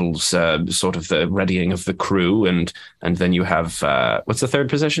handles sort of the readying of the crew, and then you have what's the third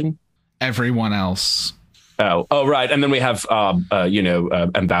position? Everyone else. Oh, right. And then we have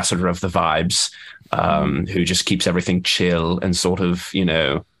ambassador of the vibes, who just keeps everything chill and sort of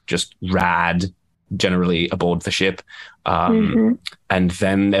just rad generally aboard the ship. And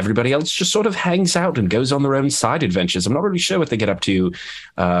then everybody else just sort of hangs out and goes on their own side adventures. I'm not really sure what they get up to,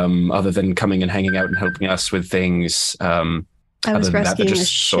 other than coming and hanging out and helping us with things. I was rescuing a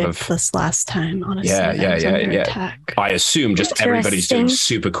ship this last time, honestly. Yeah. Attack. I assume just everybody's doing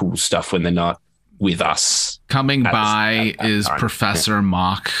super cool stuff when they're not with us. Coming by is Professor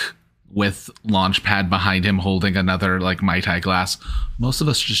Mock with Launchpad behind him holding another Mai Tai glass. Most of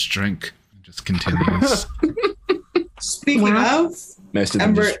us just drink. It just continues. Speaking of, most of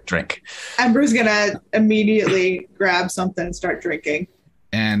them just drink. Ember's gonna immediately grab something and start drinking.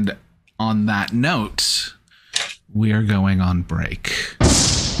 And on that note, we are going on break.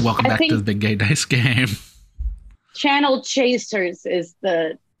 Welcome back to the Big Gay Dice game. Channel Chasers is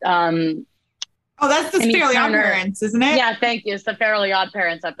the Oh, that's the Fairly Odd Parents, isn't it? Yeah, thank you. It's the Fairly Odd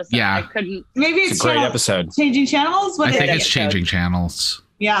Parents episode. Yeah. I couldn't. Maybe it's a great episode. Changing channels. I think it's Changing Channels.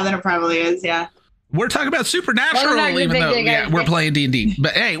 Yeah, then it probably is. Yeah. We're talking about Supernatural, even though we're playing D&D.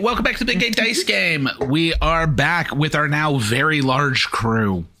 But hey, welcome back to the Big Gay Dice game. We are back with our now very large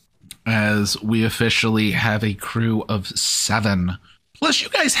crew, as we officially have a crew of 7. Plus, you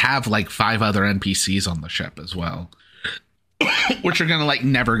guys have 5 other NPCs on the ship as well, which are gonna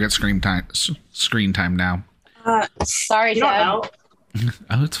never get screen time now. Sorry, Ted. Oh,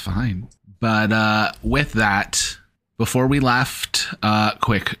 it's fine. But with that, before we left,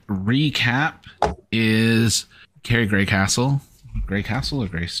 quick recap is Carrie Greycastle. Greycastle or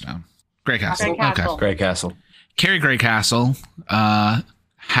Greystone? Greycastle. Greycastle. Okay. Greycastle. Carrie Greycastle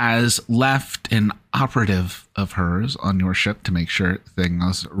has left an operative of hers on your ship to make sure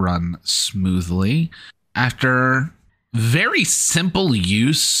things run smoothly. After very simple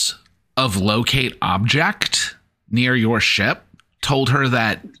use of locate object near your ship, told her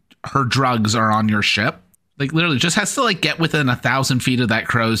that her drugs are on your ship. Like literally just has to like get within 1,000 feet of that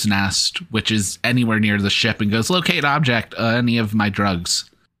crow's nest, which is anywhere near the ship, and goes locate object, any of my drugs.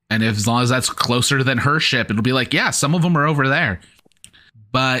 And if, as long as that's closer than her ship, it'll be like, yeah, some of them are over there.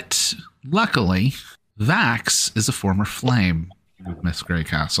 But luckily, Vax is a former flame of Miss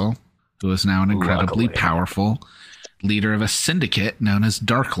Greycastle, who is now an incredibly powerful leader of a syndicate known as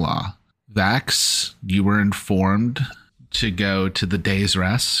Dark Law. Vax, you were informed to go to the day's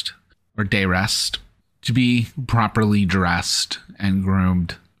rest, or day rest, to be properly dressed and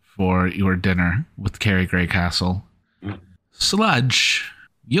groomed for your dinner with Carrie Greycastle. Sludge,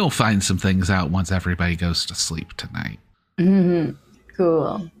 you'll find some things out once everybody goes to sleep tonight. Mm-hmm.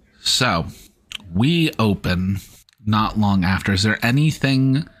 Cool. So, we open not long after. Is there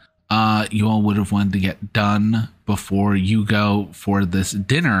anything you all would have wanted to get done before you go for this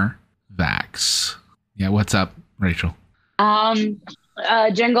dinner, Vax? Yeah, what's up, Rachel?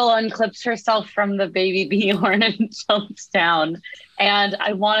 Jingle unclips herself from the baby Bjorn and jumps down. And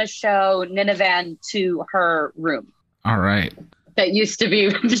I want to show Ninavan to her room. All right. That used to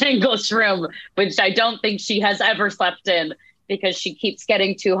be Jingle's room, which I don't think she has ever slept in because she keeps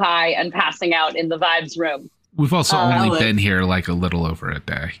getting too high and passing out in the Vibes room. We've also only been here like a little over a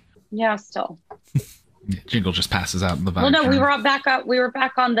day. Yeah, still. Jingle just passes out in the Vibes Well, no, room. we were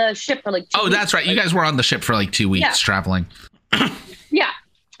back on the ship for like 2 weeks. That's right. You guys were on the ship for like 2 weeks traveling. Yeah.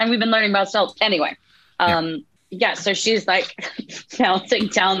 And we've been learning about stealth. Anyway. So she's like bouncing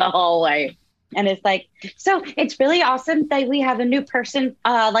down the hallway. And it's like, so it's really awesome that we have a new person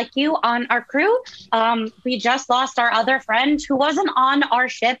like you on our crew. We just lost our other friend who wasn't on our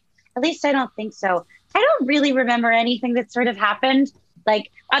ship. At least I don't think so. I don't really remember anything that sort of happened.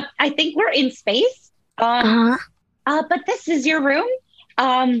 Like, I think we're in space. But this is your room.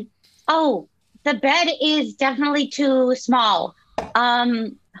 The bed is definitely too small.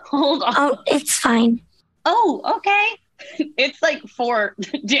 Hold on. Oh, it's fine. Oh, okay. It's like 4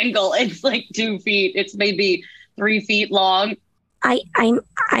 Jingle. It's like 2 feet. It's maybe 3 feet long. I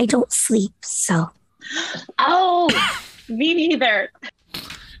don't sleep, so. Oh, me neither.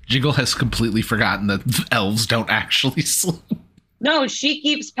 Jingle has completely forgotten that elves don't actually sleep. No, she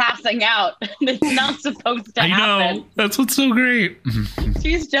keeps passing out. It's not supposed to happen. I know. That's what's so great.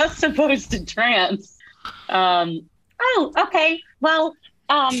 She's just supposed to trance. Okay. Well,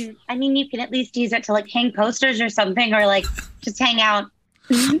 I mean, you can at least use it to like hang posters or something, or like just hang out.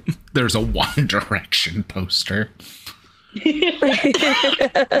 There's a One Direction poster.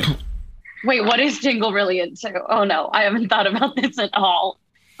 Wait, what is Jingle really into? Oh no, I haven't thought about this at all.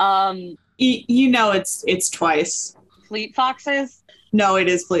 It's twice. Fleet Foxes? No, it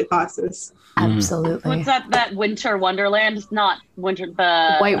is Fleet Foxes. Absolutely. What's that Winter Wonderland? It's not Winter,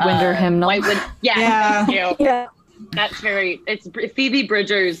 the White Winter Hymnal. Yeah. Yeah. That's it's Phoebe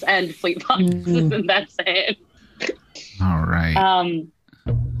Bridgers and Fleet Foxes, and that's it. All right.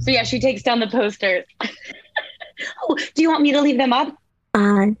 So yeah, she takes down the posters. Oh, do you want me to leave them up?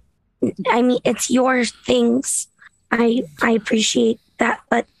 I mean, it's your things. I appreciate that,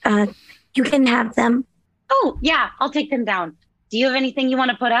 but you can have them. Oh, yeah, I'll take them down. Do you have anything you want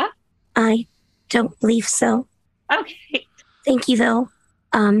to put up? I don't believe so. Okay. Thank you, though.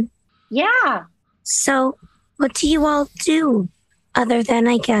 Yeah. So, what do you all do other than,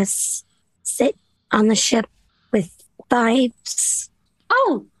 I guess, sit on the ship with Vibes?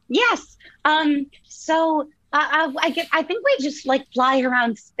 Oh, yes. So I think we just like fly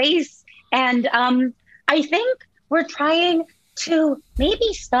around space, and I think we're trying to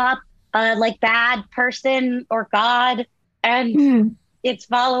maybe stop like bad person or God and its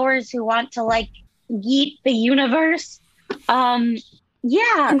followers who want to like yeet the universe.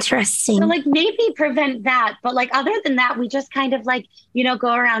 Yeah. Interesting. So like maybe prevent that. But like other than that, we just kind of like,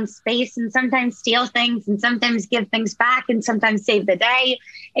 go around space and sometimes steal things and sometimes give things back and sometimes save the day.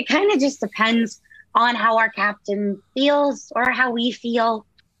 It kind of just depends on how our captain feels or how we feel.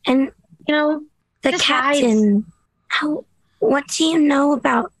 And the captain, what do you know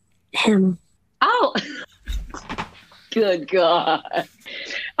about him? Oh, good God.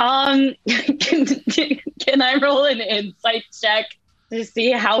 Can I roll an insight check to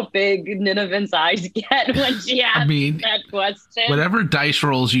see how big Nineveh's eyes get when she asks that question? Whatever dice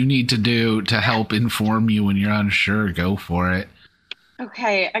rolls you need to do to help inform you when you're unsure, go for it.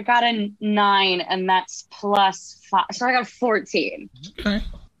 Okay, I got a 9, and that's plus 5. So I got 14. Okay.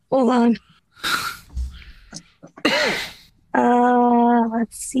 Hold on.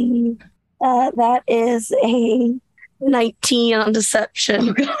 Let's see. That is a 19 on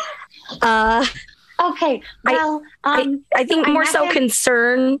deception. Okay. Well, I think more so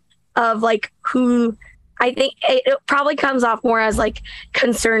concern of like who. I think it probably comes off more as like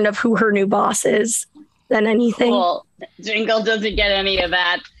concern of who her new boss is than anything. Cool. Jingle doesn't get any of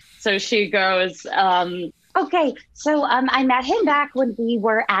that, so she goes. Okay, so I met him back when we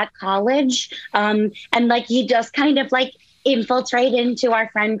were at college, and like he just kind of like infiltrated into our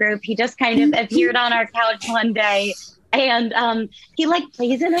friend group. He just kind of appeared on our couch one day. And he like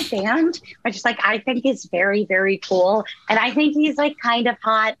plays in a band, which is like I think is very, very cool. And I think he's like kind of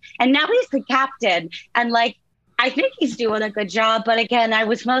hot. And now he's the captain. And like I think he's doing a good job. But again, I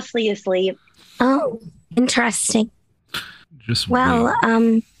was mostly asleep. Oh, interesting. Well,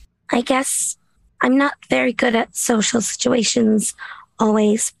 I guess I'm not very good at social situations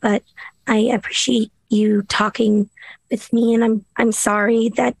always, but I appreciate you talking with me, and I'm sorry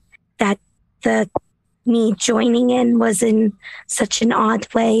that the me joining in was in such an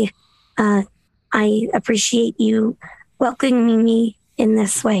odd way. I appreciate you welcoming me in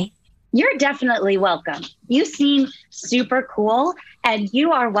this way. You're definitely welcome. You seem super cool, and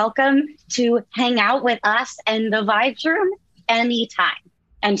you are welcome to hang out with us in the Vibes Room anytime.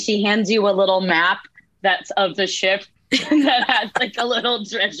 And she hands you a little map that's of the ship that has like a little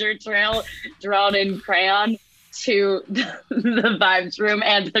treasure trail drawn in crayon to the Vibes Room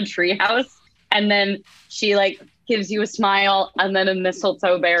and the treehouse. And then she like gives you a smile and then a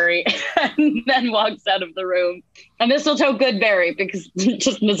mistletoe berry and then walks out of the room. A mistletoe good berry, because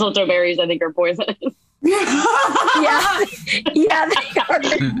just mistletoe berries I think are poisonous. Yeah, they are.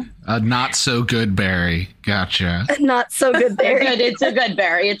 A not so good berry. Gotcha. Not so good berry. It's a good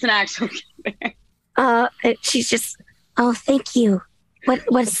berry. It's an actual good berry. She's just, oh, thank you.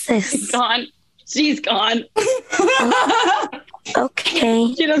 What's this? She's gone.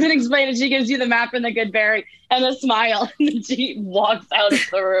 Okay. She doesn't explain it. She gives you the map and the good berry and a smile, and then she walks out of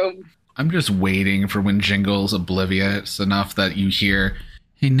the room. I'm just waiting for when Jingle's oblivious enough that you hear,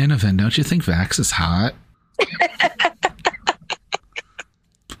 "Hey, Nineveh, don't you think Vax is hot?"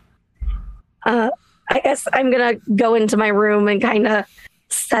 I guess I'm gonna go into my room and kind of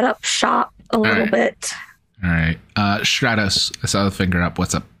set up shop a little bit. All right. Stratos, I saw the finger up.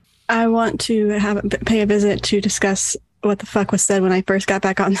 What's up? I want to pay a visit to discuss what the fuck was said when I first got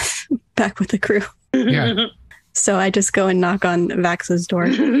back with the crew. Yeah. So I just go and knock on Vax's door.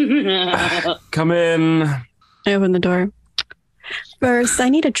 Come in. I open the door. First, I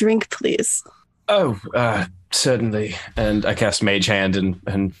need a drink, please. Oh, certainly. And I cast Mage Hand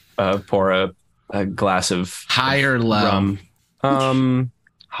and pour a glass of high or low? Rum.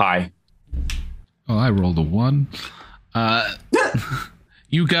 High. Oh, I rolled a 1.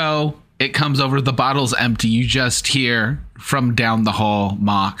 You go. It comes over. The bottle's empty. You just hear from down the hall,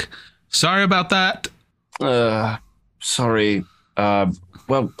 Mock. Sorry about that. Sorry.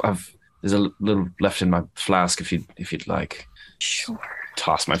 Well, there's a little left in my flask if you'd like. Sure.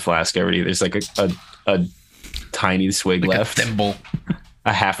 Toss my flask over to you. There's like a tiny swig like left. A thimble.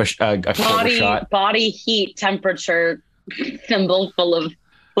 A half a quarter shot. Body heat temperature thimble full of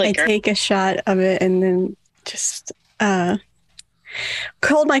liquor. I take a shot of it and then just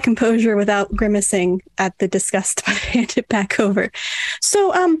hold my composure without grimacing at the disgust, but hand it back over.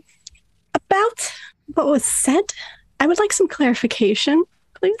 So, about what was said, I would like some clarification,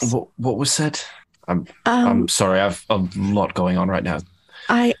 please. What was said? I'm sorry. I've a lot going on right now.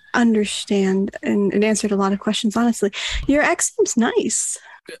 I understand, and it answered a lot of questions, honestly. Your ex seems nice.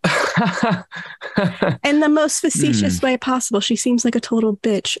 In the most facetious way possible. She seems like a total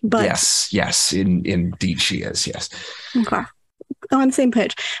bitch, but... Yes, indeed she is, yes. Okay. On the same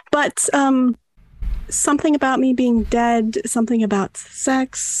page. But something about me being dead, something about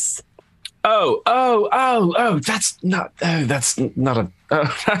sex... That's not this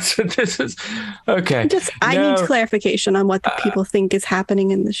is okay. I need clarification on what the people think is happening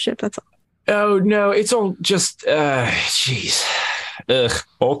in the ship. That's all. Oh no, it's all just jeez.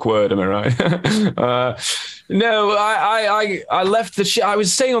 Awkward, am I right? No, I left the ship. I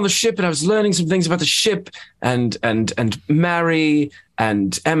was staying on the ship and I was learning some things about the ship and Mary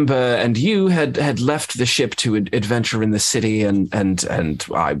and Ember and you had left the ship to adventure in the city and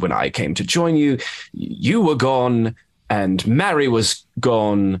when I came to join you, you were gone and Mary was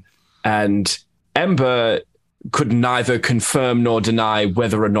gone and Ember could neither confirm nor deny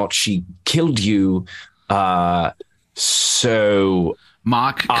whether or not she killed you. So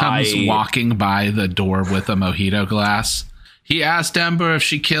Mock comes walking by the door with a mojito glass. He asked Ember if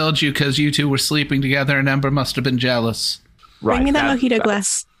she killed you because you two were sleeping together and Ember must have been jealous. Bring me that mojito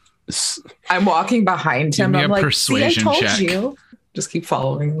glass. I'm walking behind him. I'm like, see, I told you. Just keep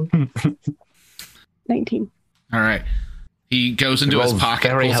following him. 19. All right. He goes into his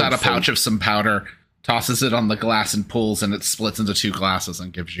pocket, pulls out a pouch of some powder, tosses it on the glass and pulls, and it splits into 2 glasses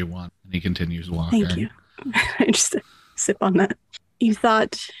and gives you one. And he continues walking. Thank you. I just sip on that. You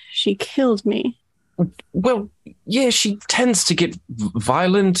thought she killed me? Well, yeah, she tends to get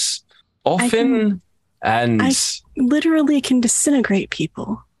violent often, I literally can disintegrate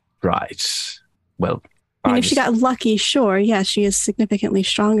people. Right. Well, I mean, if she got lucky, sure, yeah, she is significantly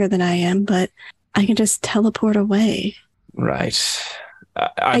stronger than I am, but I can just teleport away. Right.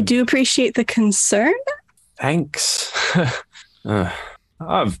 I do appreciate the concern. Thanks.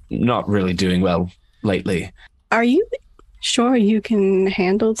 I'm not really doing well lately. Are you sure you can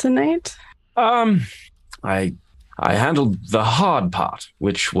handle tonight? I handled the hard part,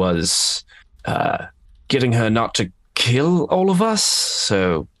 which was getting her not to kill all of us.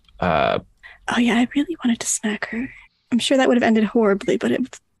 So, oh yeah, I really wanted to smack her. I'm sure that would have ended horribly, but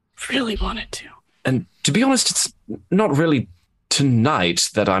it really wanted to. And to be honest, it's not really tonight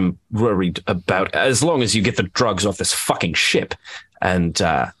that I'm worried about, as long as you get the drugs off this fucking ship and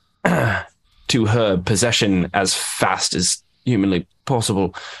to her possession as fast as humanly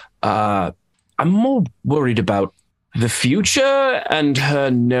possible. I'm more worried about the future and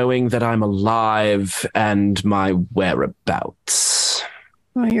her knowing that I'm alive and my whereabouts.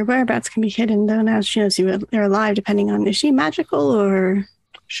 Well, your whereabouts can be hidden, though. Now she knows you're alive, depending on, is she magical or?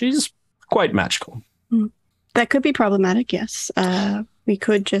 She's quite magical. That could be problematic, yes. We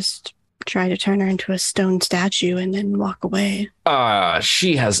could just try to turn her into a stone statue and then walk away.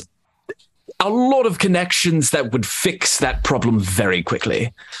 She has a lot of connections that would fix that problem very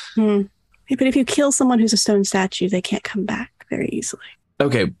quickly. But if you kill someone who's a stone statue, they can't come back very easily.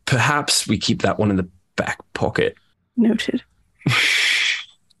 Okay, perhaps we keep that one in the back pocket. Noted.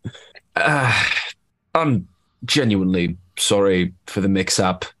 I'm genuinely sorry for the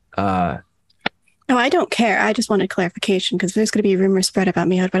mix-up. No, I don't care. I just wanted clarification because there's going to be rumors spread about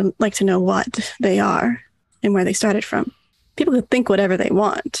me. I'd like to know what they are and where they started from. People could think whatever they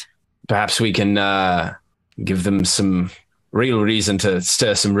want. Perhaps we can give them some real reason to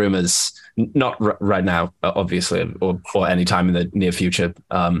stir some rumors. Not right now, obviously, or any time in the near future.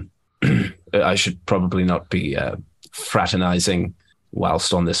 I should probably not be fraternizing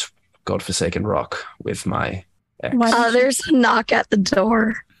whilst on this godforsaken rock with my ex. There's a knock at the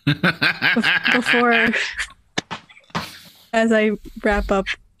door. Before, as I wrap up,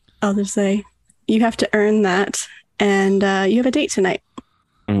 I'll just say, you have to earn that, and you have a date tonight.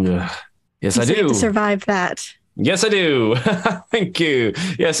 Yes, I do. You have to survive that. Yes, I do. Thank you.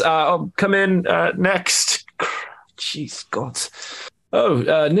 Yes, I'll come in next. Jeez, God.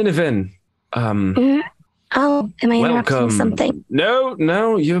 Oh, Nineveh. Oh, am I interrupting something?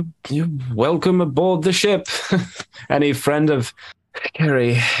 No, you're welcome aboard the ship. Any friend of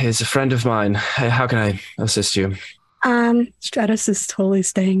Carrie is a friend of mine. How can I assist you? Stratus is totally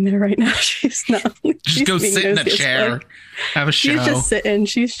staying there right now. She's not. Just go sit in a chair. Have a show. She's just sitting.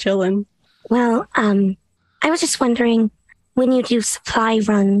 She's chilling. Well, I was just wondering, when you do supply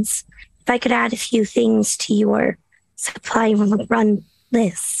runs, if I could add a few things to your supply run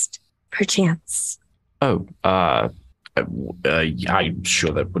list, perchance. Oh, I'm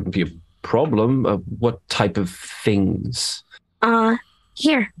sure that wouldn't be a problem. What type of things?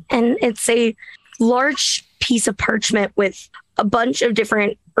 Here. And it's a large piece of parchment with a bunch of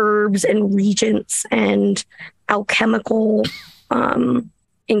different herbs and regents and alchemical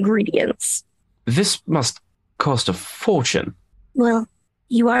ingredients. This must cost a fortune. Well,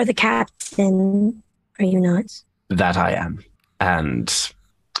 you are the captain, are you not? That I am. And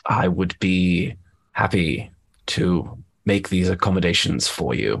I would be happy to make these accommodations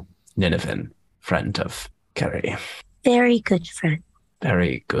for you, Nineveh, friend of Carrie. Very good friend.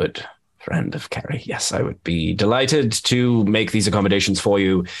 Very good friend of Carrie. Yes, I would be delighted to make these accommodations for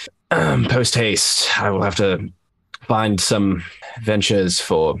you. Post haste, I will have to find some ventures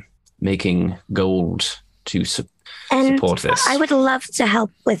for making gold to support this. I would love to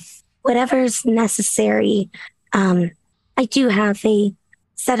help with whatever's necessary. I do have a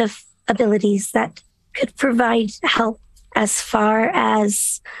set of abilities that could provide help as far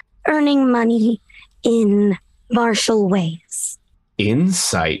as earning money in martial ways.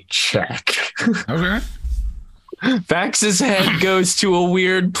 Insight check. Okay. Vax's head goes to a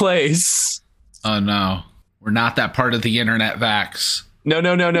weird place. Oh no. We're not that part of the internet, Vax. No.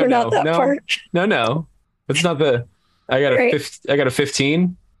 It's not the I got a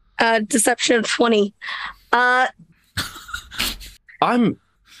 15. Deception of 20. I won't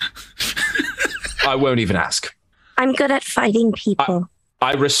even ask. I'm good at fighting people.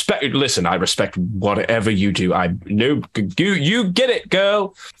 I respect whatever you do. I know you get it,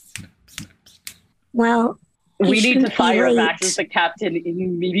 girl. Well, we need to fire late. Vax as the captain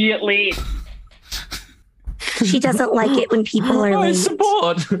immediately. She doesn't like it when people are late.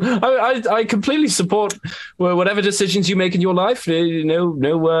 I completely support whatever decisions you make in your life. No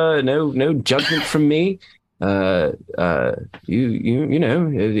judgment from me. You know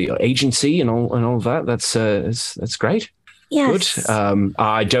the agency and all that. That's great. Yes.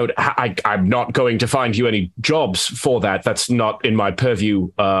 Good. I'm not going to find you any jobs for that. That's not in my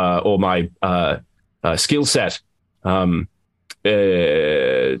purview or my skill set.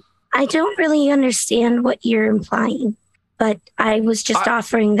 I don't really understand what you're implying, but I was just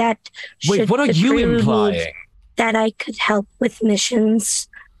offering that. Wait, what are you implying? That I could help with missions,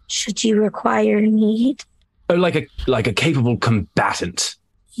 should you require need. Oh, like a capable combatant.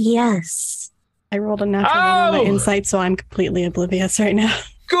 Yes. I rolled a natural one on my insight, so I'm completely oblivious right now.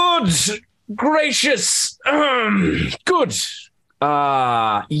 Good gracious. Good.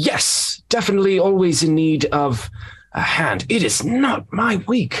 Yes, definitely always in need of a hand. It is not my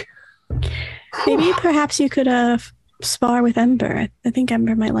week. Maybe perhaps you could spar with Ember. I think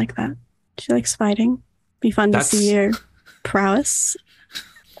Ember might like that. She likes fighting. Be fun to see your prowess.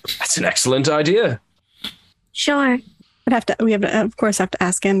 That's an excellent idea. Sure. We of course have to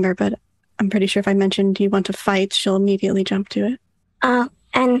ask Ember, but I'm pretty sure if I mentioned you want to fight, she'll immediately jump to it.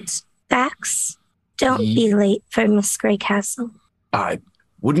 And Vax, don't be late for Miss Greycastle. I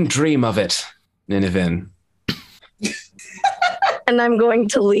wouldn't dream of it, Nineveh. And I'm going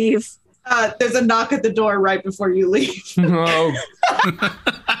to leave. There's a knock at the door right before you leave. No.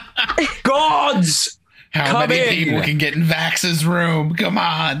 Gods! How many people can get in Vax's room? Come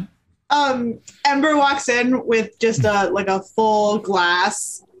on. Ember walks in with just a full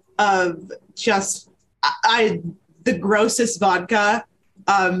glass of just the grossest vodka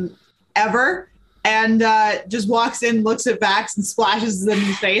ever, and just walks in, looks at Vax, and splashes it in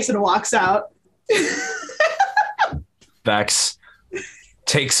his face, and walks out. Vax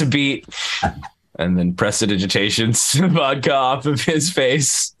takes a beat and then prestidigitations vodka off of his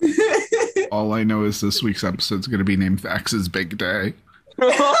face. All I know is this week's episode is going to be named Vax's Big Day.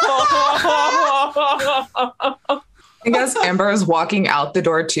 And as Amber is walking out the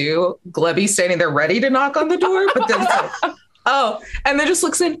door too, Glebby's standing there ready to knock on the door, but then and then just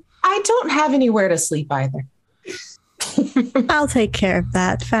looks in. I don't have anywhere to sleep either. I'll take care of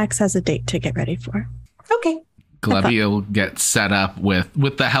that. Vax has a date to get ready for. Okay. Glebby will get set up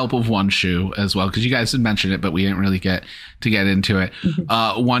with the help of One Shoe as well, because you guys had mentioned it, but we didn't really get into it.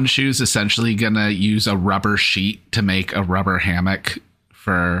 One Shoe's essentially gonna use a rubber sheet to make a rubber hammock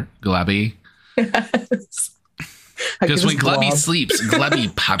for Glebby. Yes. Because when Glebby sleeps,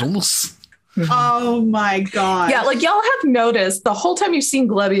 Glebby puddles. Oh my god. Yeah, like y'all have noticed the whole time you've seen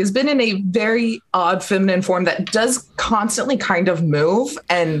Glebby has been in a very odd feminine form that does constantly kind of move,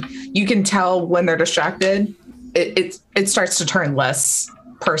 and you can tell when they're distracted. It starts to turn less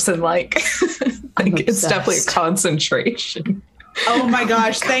person-like. Like it's definitely a concentration. Oh my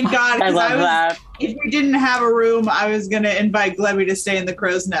gosh, thank God. I love that. If we didn't have a room, I was going to invite Glebby to stay in the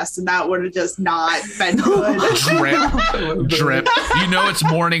crow's nest, and that would have just not been good. Drip. You know it's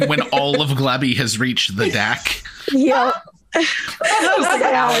morning when all of Glebby has reached the deck. Yep. That was like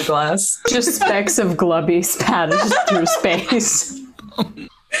an hourglass. Just specks of Glebby spattered through space.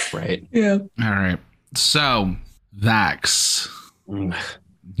 Right. Yeah. All right. So, Vax,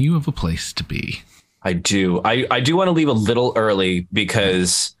 you have a place to be. I do. I do want to leave a little early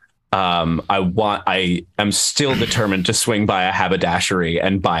because I am still determined to swing by a haberdashery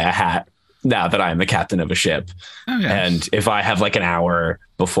and buy a hat now that I am the captain of a ship. Oh, yes. And if I have like an hour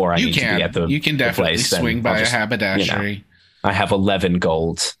before I need to be at the you can definitely place, swing by a haberdashery. I have 11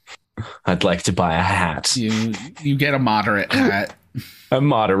 gold. I'd like to buy a hat. You get a moderate hat. A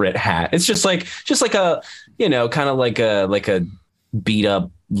moderate hat. It's just like a, kind of like a beat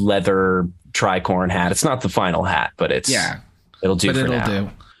up leather tricorn hat. It's not the final hat, but it'll do. But for now.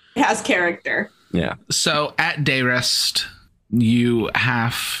 It has character. Yeah. So at day rest, you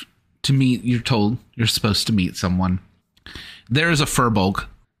have to meet. You're told you're supposed to meet someone. There's a furbolg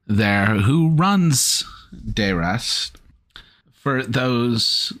there who runs day rest. For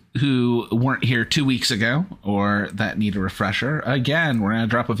those who weren't here 2 weeks ago or that need a refresher, again, we're going to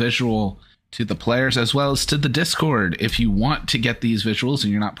drop a visual to the players as well as to the Discord. If you want to get these visuals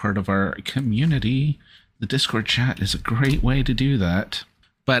and you're not part of our community, the Discord chat is a great way to do that.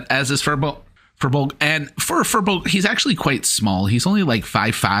 But as is Furbolg, and for Furbolg, he's actually quite small. He's only like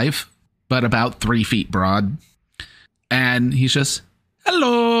 5'5", but about 3 feet broad. And he's just,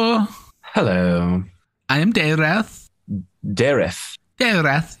 hello. Hello. I am Dareth. Dareth.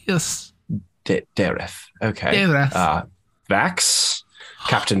 Dareth, yes. Dareth. Okay. Dareth. Vax?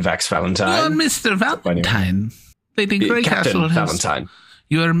 Captain Vax Valentine. You're Mr. Valentine. Lady Greycastle has... Valentine.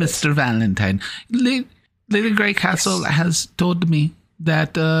 You are Mr. Valentine. Lady Greycastle has told me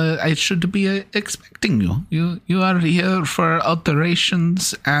that I should be expecting you. You are here for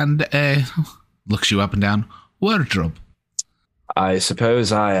alterations and a... Looks you up and down. Wardrobe. I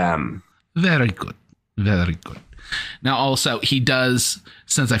suppose I am. Very good. Very good. Now, also, he does,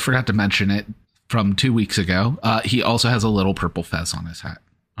 since I forgot to mention it from 2 weeks ago, he also has a little purple fez on his head.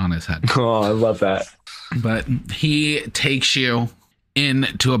 Oh, I love that. But he takes you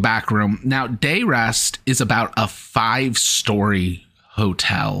into a back room. Now, Dayrest is about a 5-story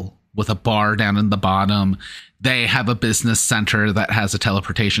hotel with a bar down in the bottom. They have a business center that has a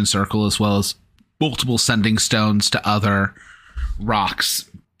teleportation circle as well as multiple sending stones to other rocks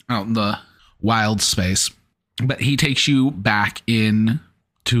out in the wild space. But he takes you back in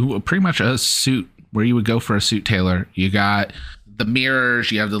to pretty much a suit where you would go for a suit tailor. You got the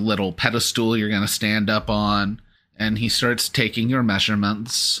mirrors, you have the little pedestal you're going to stand up on, and he starts taking your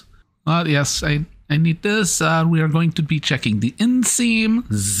measurements. Yes, I need this. We are going to be checking the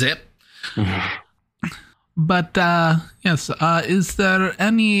inseam. Zip. But, yes, is there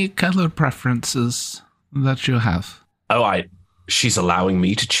any color preferences that you have? Oh, she's allowing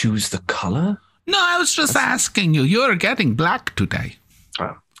me to choose the color? No, I was just asking you. You're getting black today.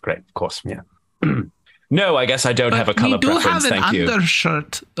 Oh, great. Of course, yeah. No, I guess I don't have a color preference, thank you. We do have an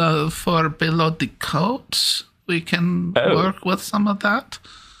undershirt for below the coat. We can work with some of that.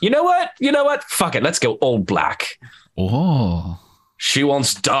 You know what? Fuck it. Let's go all black. Oh. She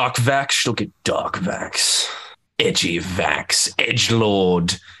wants dark Vax. She'll get dark Vax. Edgy Vax.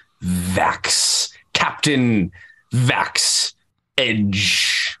 Edgelord Vax. Captain Vax.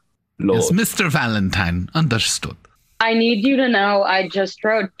 Edge Lord. Yes, Mr. Valentine. Understood. I need you to know I just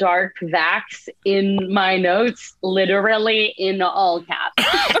wrote dark Vax in my notes, literally in all caps.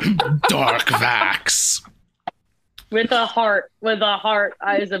 Dark Vax. With a heart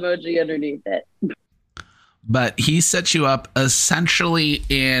eyes emoji underneath it. But he sets you up essentially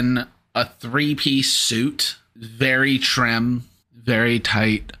in a 3-piece suit, very trim, very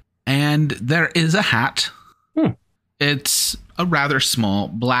tight, and there is a hat. It's a rather small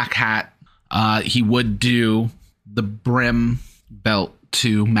black hat. He would do the brim belt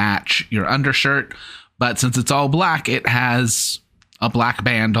to match your undershirt, but since it's all black, it has a black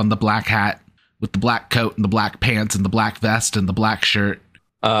band on the black hat with the black coat and the black pants and the black vest and the black shirt.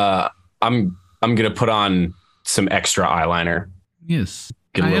 I'm gonna put on some extra eyeliner. Yes,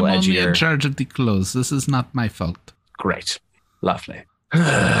 Get a I am little only edgier. in charge of the clothes. This is not my fault. Great, lovely.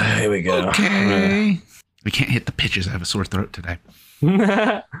 Here we go. Okay. We can't hit the pitches. I have a sore throat today.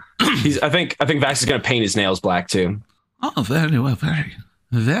 I think Vax is gonna paint his nails black too. Oh, very well, very,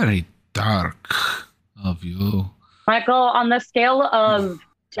 very dark of you. Michael, on the scale of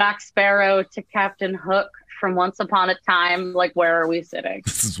Jack Sparrow to Captain Hook from Once Upon a Time, like, where are we sitting?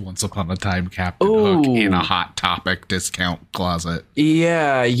 This is Once Upon a Time Captain Hook in a Hot Topic discount closet.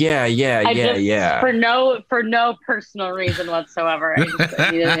 Yeah. For no personal reason whatsoever.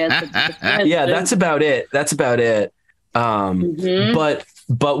 Yeah, that's about it.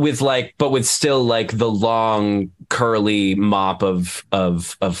 But with still like the long curly mop of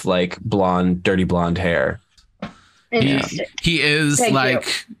like dirty blonde hair. He is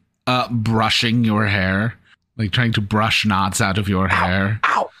brushing your hair, like trying to brush knots out of your hair.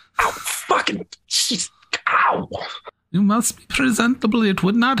 Ow, fucking, jeez, ow. You must be presentable. It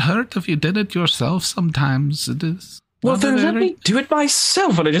would not hurt if you did it yourself sometimes. It is. Well, then let me do it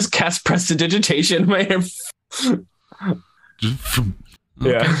myself. And I just cast prestidigitation in my hair.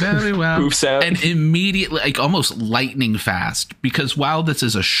 Okay, very well. Oops out. And immediately, like almost lightning fast, because while this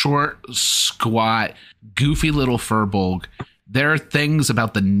is a short, squat, goofy little furbolg, there are things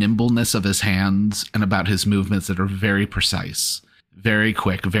about the nimbleness of his hands and about his movements that are very precise, very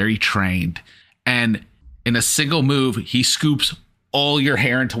quick, very trained. And in a single move, he scoops all your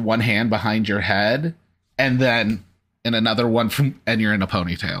hair into one hand behind your head, and then in another one and you're in a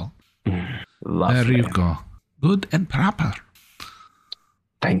ponytail. Lovely. There you go. Good and proper.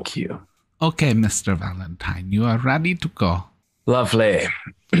 Thank you. Okay, Mr. Valentine, you are ready to go. Lovely.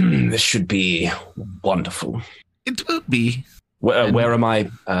 This should be wonderful. It will be. Where am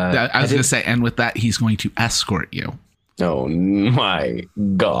I? I was going to say, and with that, he's going to escort you. Oh my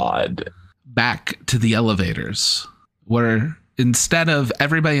God. Back to the elevators, where instead of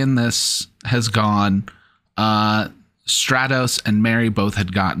everybody in this has gone, Stratos and Mary both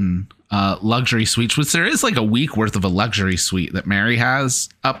had gotten luxury suites, which there is like a week worth of a luxury suite that Mary has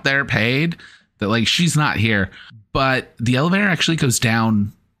up there paid that like she's not here. But the elevator actually goes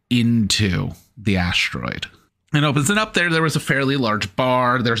down into the asteroid and opens it up. There was a fairly large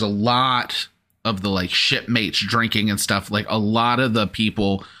bar. There's a lot of the like shipmates drinking and stuff. Like a lot of the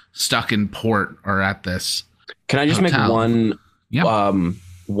people stuck in port are at this. Can I just hotel. make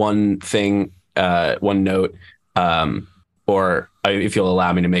one note, or if you'll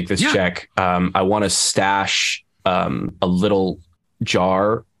allow me to make this check, I want to stash a little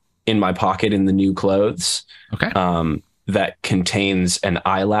jar in my pocket in the new clothes. Okay. That contains an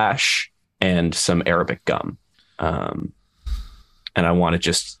eyelash and some Arabic gum. And I want it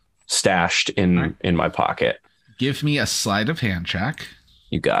just stashed in my pocket. Give me a sleight of hand check.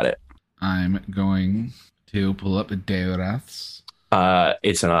 You got it. I'm going to pull up the Deoraths.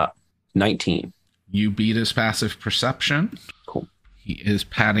 It's a 19. You beat his passive perception. Cool. He is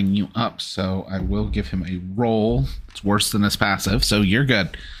patting you up, so I will give him a roll. It's worse than his passive, so you're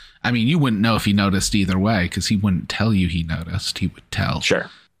good. I mean, you wouldn't know if he noticed either way, because he wouldn't tell you he noticed. He would tell. Sure.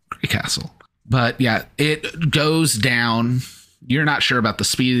 Castle. But yeah, it goes down. You're not sure about the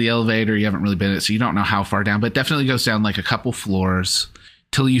speed of the elevator. You haven't really been in it, so you don't know how far down, but it definitely goes down like a couple floors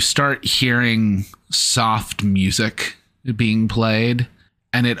till you start hearing soft music being played,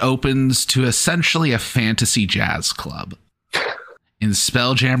 and it opens to essentially a fantasy jazz club. In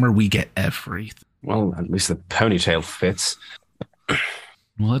Spelljammer, we get everything. Well, at least the ponytail fits.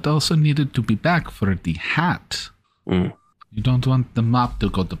 Well, it also needed to be back for the hat. Mm. You don't want the mop to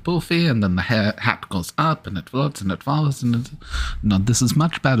go to poofy, and then the hat goes up, and it floats, and it falls, and no, this is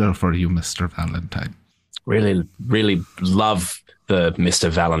much better for you, Mr. Valentine. Really, really love the Mr.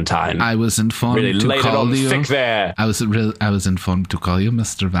 Valentine. I was informed really to laid call it on you. Thick there. I was informed to call you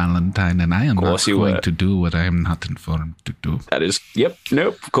Mr. Valentine, and I am not going to do what I am not informed to do. That is,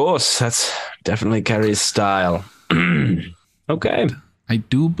 of course. That's definitely Carrie's style. Okay. I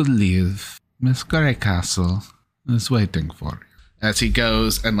do believe Miss Greycastle is waiting for you. As he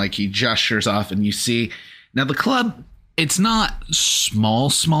goes and like he gestures off, and you see now the club, it's not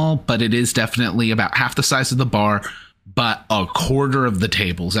small, but it is definitely about half the size of the bar, but a quarter of the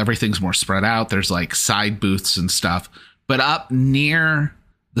tables. Everything's more spread out. There's like side booths and stuff. But up near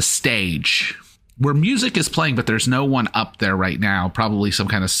the stage where music is playing, but there's no one up there right now. Probably some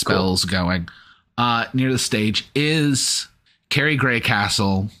kind of spells going. Near the stage is Carrie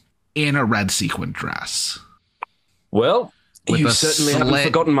Greycastle in a red sequin dress. Well, you certainly haven't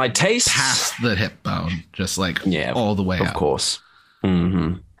forgotten my taste. Past the hip bone, just like all the way up. Of course.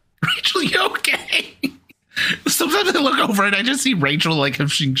 Mm-hmm. Rachel, you okay? Sometimes I look over and I just see Rachel like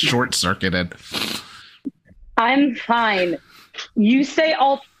if she's short-circuited. I'm fine. You say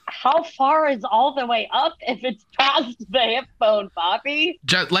how far is all the way up if it's past the hip bone, Poppy?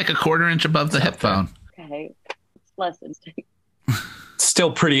 Just like a quarter inch above the hip bone. Okay. It's less than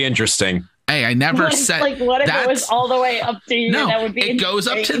Still pretty interesting. Hey, I never said like what if it was all the way up to you? No, that would be it goes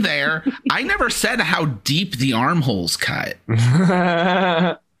up to there. I never said how deep the armholes cut.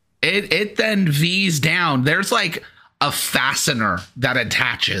 It then V's down. There's like a fastener that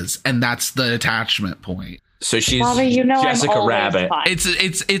attaches, and that's the attachment point. So she's Bobby, Jessica Rabbit. Fine.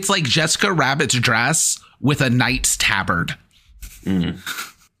 It's like Jessica Rabbit's dress with a knight's tabard.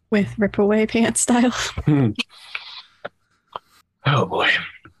 With rip-away pants style. Oh boy.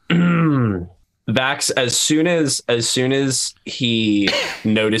 Vax, as soon as he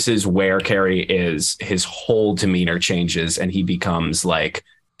notices where Carrie is, his whole demeanor changes and he becomes like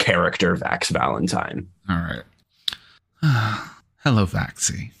character Vax Valentine. All right. Hello,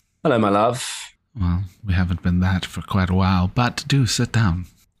 Vaxie. Hello, my love. Well, we haven't been that for quite a while, but do sit down.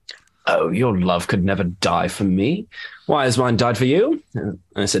 Oh, your love could never die for me. Why has mine died for you?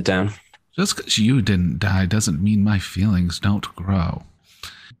 I sit down. Just because you didn't die doesn't mean my feelings don't grow.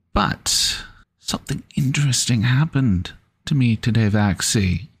 But something interesting happened to me today,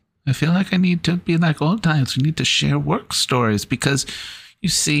 Vaxie. I feel like I need to be like old times. We need to share work stories because, you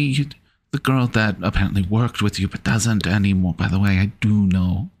see, the girl that apparently worked with you but doesn't anymore. By the way, I do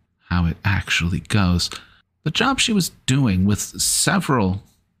know how it actually goes. The job she was doing with several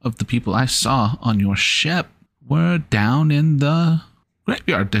of the people I saw on your ship were down in the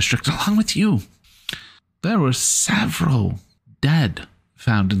graveyard district along with you. There were several dead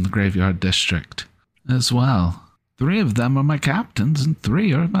found in the graveyard district as well. 3 of them are my captains and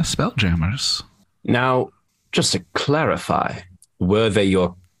 3 are my spelljammers. Now, just to clarify, were they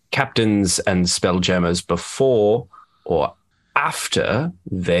your captains and spelljammers before or after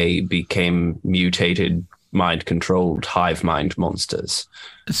they became mutated, mind-controlled hive mind monsters?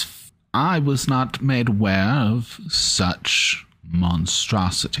 I was not made aware of such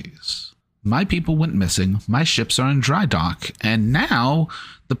monstrosities. My people went missing. My ships are in dry dock. And now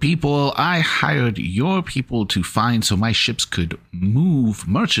the people I hired your people to find so my ships could move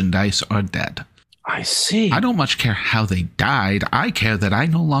merchandise are dead. I see. I don't much care how they died. I care that I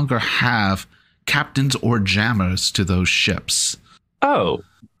no longer have captains or jammers to those ships. Oh,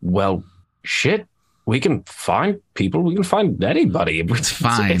 well, shit. We can find people. We can find anybody. It's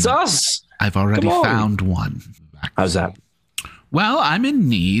fine. It's us. I've already found one. How's that? Well, I'm in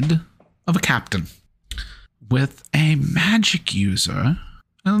need of a captain with a magic user,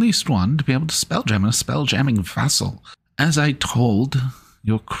 at least one, to be able to spelljam a spelljamming vessel. As I told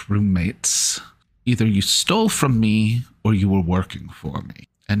your crewmates, either you stole from me or you were working for me.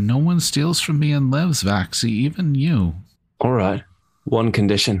 And no one steals from me and lives, Vaxi, even you. All right. One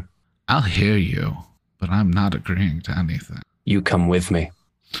condition. I'll hear you, but I'm not agreeing to anything. You come with me.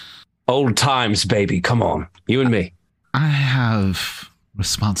 Old times, baby. Come on. You and me. I have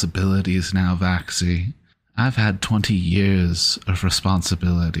responsibilities now, Vaxi. I've had 20 years of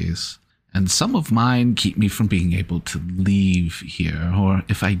responsibilities, and some of mine keep me from being able to leave here, or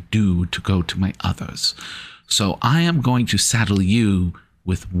if I do, to go to my others. So I am going to saddle you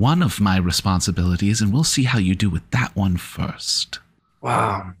with one of my responsibilities, and we'll see how you do with that one first.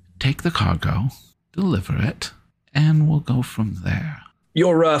 Wow. Take the cargo, deliver it, and we'll go from there.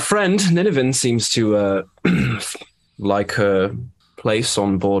 Your friend, Nineveh, seems to like her place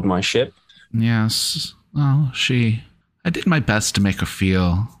on board my ship. Yes. Well, I did my best to make her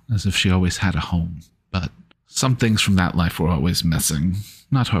feel as if she always had a home, but some things from that life were always missing.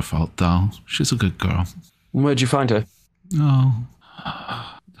 Not her fault, though. She's a good girl. Where'd you find her? Oh,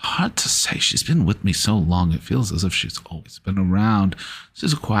 hard to say. She's been with me so long, it feels as if she's always been around.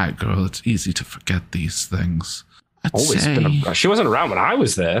 She's a quiet girl. It's easy to forget these things. She wasn't around when I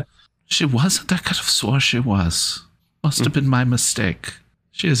was there. She wasn't? I could have swore she was. Must have been my mistake.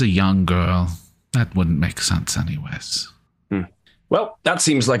 She is a young girl. That wouldn't make sense anyways. Well, that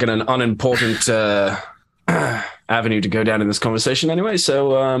seems like an unimportant avenue to go down in this conversation anyway,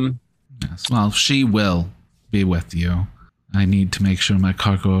 so... Yes, well, she will be with you. I need to make sure my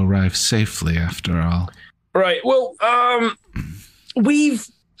cargo arrives safely after all. Right, well, we've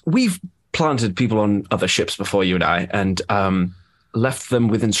planted people on other ships before, you and I, and left them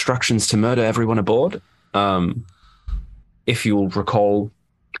with instructions to murder everyone aboard. If you'll recall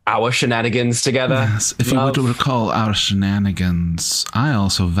our shenanigans together. Yes, if you were to recall our shenanigans, I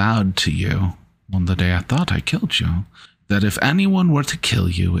also vowed to you, on the day I thought I killed you, that if anyone were to kill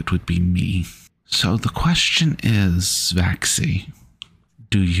you, it would be me. So the question is, Vaxi,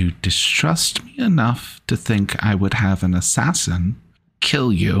 do you distrust me enough to think I would have an assassin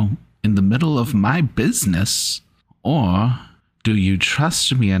kill you in the middle of my business, or do you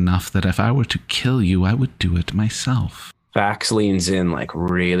trust me enough that if I were to kill you, I would do it myself? Vax leans in like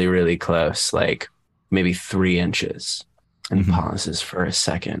really, really close, like maybe 3 inches, and pauses for a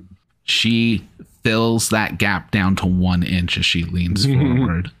second. She fills that gap down to 1 inch as she leans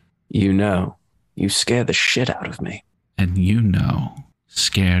forward. You know, you scare the shit out of me. And you know,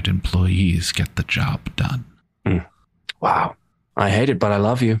 scared employees get the job done. Wow. I hate it, but I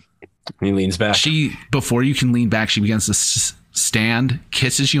love you. He leans back. Before you can lean back, she begins to stand,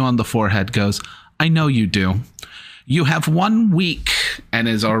 kisses you on the forehead, goes, I know you do. You have 1 week, and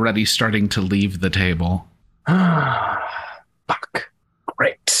is already starting to leave the table. Fuck.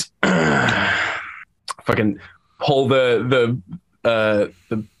 Great. Fucking pull the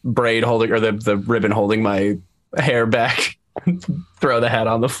braid holding, or the ribbon holding my hair back, throw the head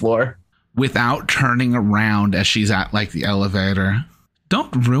on the floor. Without turning around as she's at like the elevator.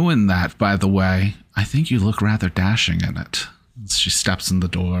 Don't ruin that, by the way. I think you look rather dashing in it. She steps in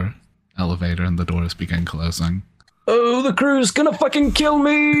the elevator, and the doors begin closing. Oh, the crew's gonna fucking kill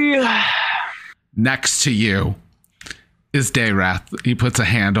me. Next to you is Dayrath. He puts a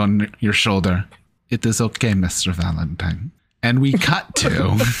hand on your shoulder. It is okay, Mr. Valentine. And we cut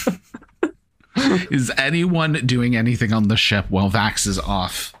to... Is anyone doing anything on the ship while Vax is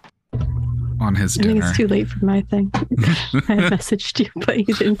off on his dinner? I think it's too late for my thing. I messaged you, but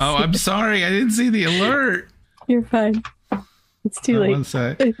you didn't. Oh, I'm sorry. I didn't see the alert. You're fine. It's too late. One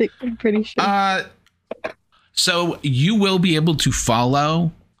sec. I think I'm pretty sure. So you will be able to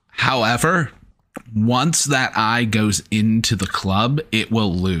follow. However, once that eye goes into the club, it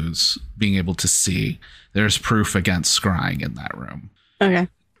will lose being able to see. There's proof against scrying in that room. Okay.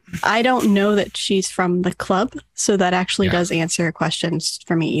 I don't know that she's from the club, so that actually does answer questions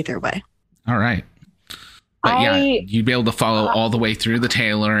for me either way. All right. But you'd be able to follow all the way through the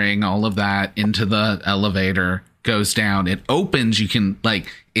tailoring, all of that, into the elevator, goes down. It opens, you can,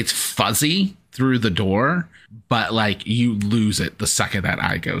 it's fuzzy, through the door, but like you lose it the second that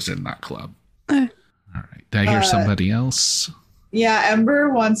eye goes in that club. All right. Did I hear somebody else? Yeah, Ember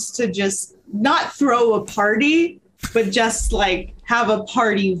wants to just not throw a party, but just like have a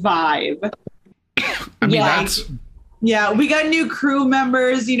party vibe. I mean, that's... Yeah, we got new crew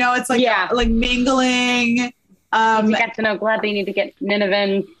members, you know, it's like like mingling. Need to get to know Gleb, you need to get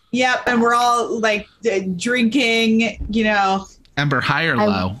Nineveh. Yep, and we're all like drinking, you know. Ember, high or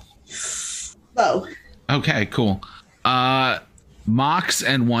low? Low. Okay, cool. Mox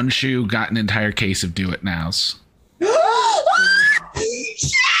and One Shoe got an entire case of Do It Nows.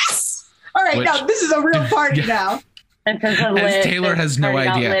 Yes! All right, now this is a real party now. As Taylor has no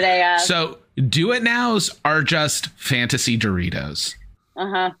idea. So Do It Nows are just fantasy Doritos.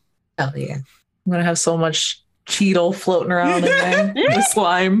 Oh yeah. I'm gonna have so much Cheetle floating around in there with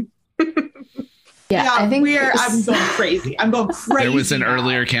slime. I think I'm going crazy. There was an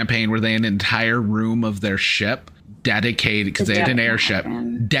earlier campaign where they had an entire room of their ship dedicated, because they had an airship,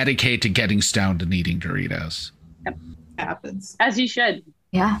 dedicated to getting stoned and eating Doritos. Yep. Happens. As you should.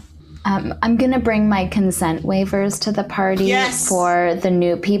 Yeah. I'm going to bring my consent waivers to the party for the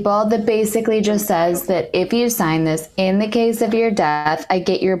new people that basically just says that if you sign this, in the case of your death, I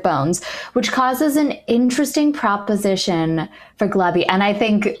get your bones, which causes an interesting proposition for Glebby. And I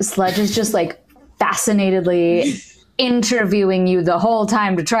think Sludge is just like fascinatedly interviewing you the whole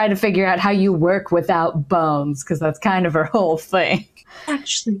time to try to figure out how you work without bones, because that's kind of her whole thing.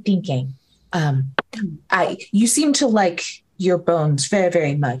 Actually thinking, you seem to like your bones very,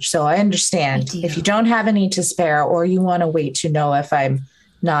 very much. So I understand if you don't have any to spare, or you want to wait to know if I'm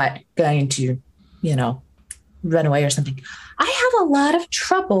not going to, you know, run away or something. I have a lot of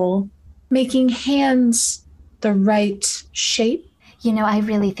trouble making hands the right shape. You know, I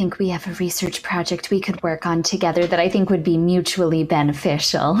really think we have a research project we could work on together that I think would be mutually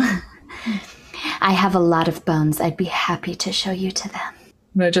beneficial. I have a lot of bones. I'd be happy to show you to them.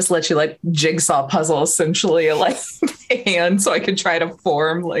 I'm going to just let you like jigsaw puzzle essentially like hand so I can try to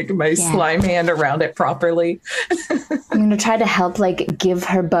form like my slime hand around it properly. I'm going to try to help like give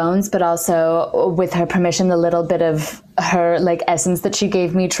her bones, but also with her permission, the little bit of her like essence that she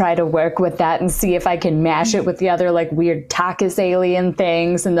gave me, try to work with that and see if I can mash it with the other like weird Takis alien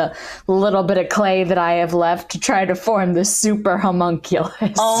things and the little bit of clay that I have left to try to form the super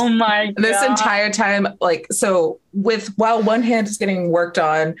homunculus. Oh my God. This entire time, like, so while one hand is getting worked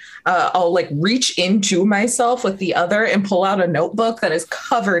on, I'll like reach into myself with the other and pull out a notebook that is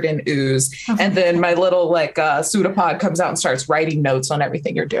covered in ooze. And then my little like pseudopod comes out and starts writing notes on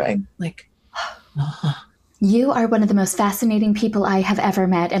everything you're doing. Like, You are one of the most fascinating people I have ever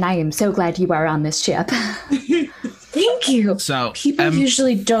met, and I am so glad you are on this ship. Thank you. So people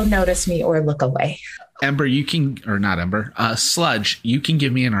usually don't notice me or look away. Ember, you can, or not Ember, Sludge, you can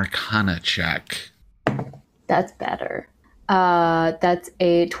give me an Arcana check. That's better. That's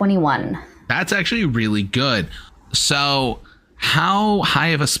a 21. That's actually really good. So how high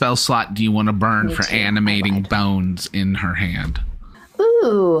of a spell slot do you want to burn for animating bones in her hand?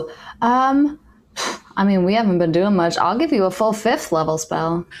 Ooh, I mean, we haven't been doing much. I'll give you a full 5th level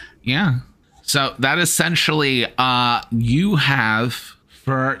spell. Yeah. So that essentially, you have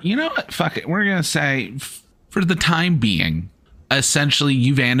for, you know what? Fuck it. We're going to say for the time being, essentially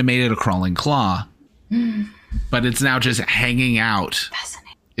you've animated a crawling claw, but it's now just hanging out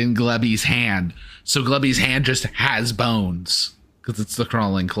in Glebby's hand. So Glebby's hand just has bones because it's the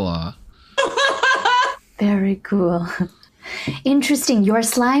crawling claw. Very cool. Interesting. Your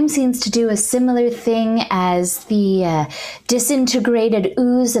slime seems to do a similar thing as the disintegrated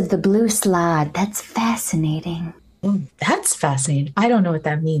ooze of the blue slod. That's fascinating. Oh, that's fascinating. I don't know what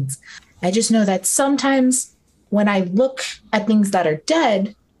that means. I just know that sometimes when I look at things that are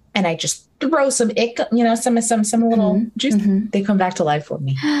dead and I just throw some some little juice, they come back to life for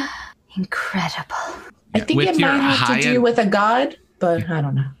me. Incredible. I think it might have to do with a god, but I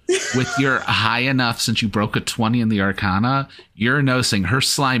don't know. With your high enough, since you broke a 20 in the Arcana, you're noticing her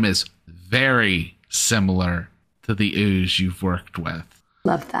slime is very similar to the ooze you've worked with.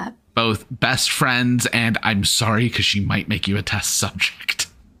 Love that. Both best friends, and I'm sorry because she might make you a test subject.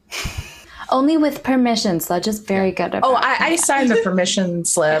 Only with permission, so just very good about I signed the permission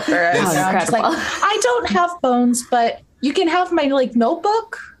slip. I don't have bones, but you can have my like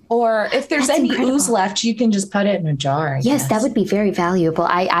notebook. Or if there's any ooze left, you can just put it in a jar. Yes, that would be very valuable.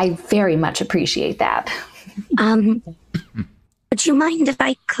 I very much appreciate that. Would you mind if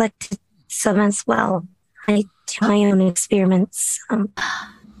I collected some as well? I do my own experiments.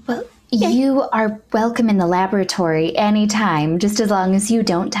 Well, you are welcome in the laboratory anytime, just as long as you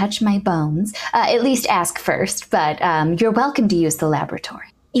don't touch my bones. At least ask first, but you're welcome to use the laboratory.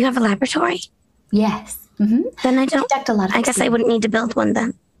 You have a laboratory? Yes. Then I don't. Conduct a lot of I guess I wouldn't need to build one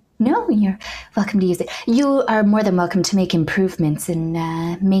then. No, you're welcome to use it. You are more than welcome to make improvements and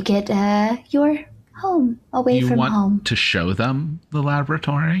make it your home, away from home. You want to show them the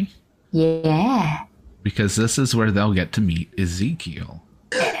laboratory? Yeah. Because this is where they'll get to meet Ezekiel.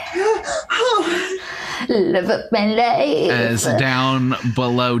 Live up my life. As down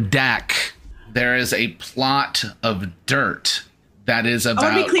below deck, there is a plot of dirt that is about...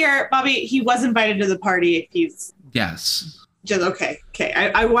 I want to be clear, Bobby, he was invited to the party if he's... Yes. Just okay.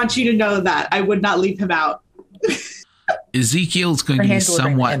 I want you to know that. I would not leave him out. Ezekiel's going to be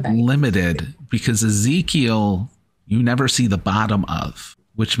somewhat limited because Ezekiel, you never see the bottom of,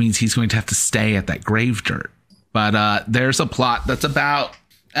 which means he's going to have to stay at that grave dirt. But there's a plot that's about,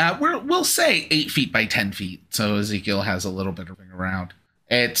 we'll say 8 feet by 10 feet. So Ezekiel has a little bit of ring around.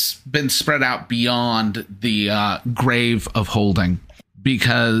 It's been spread out beyond the grave of holding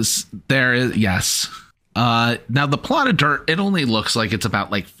because there is, yes. Now the plot of dirt, it only looks like it's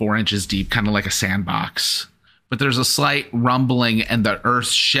about like 4 inches deep, kind of like a sandbox. But there's a slight rumbling and the earth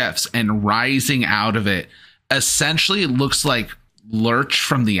shifts, and rising out of it, essentially it looks like Lurch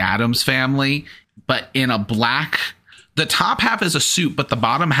from the Addams Family, but in a black. The top half is a suit, but the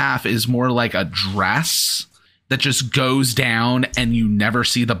bottom half is more like a dress that just goes down and you never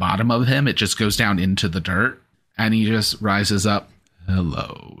see the bottom of him. It just goes down into the dirt and he just rises up.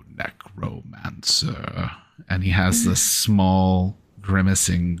 Hello, necromancer. And he has this small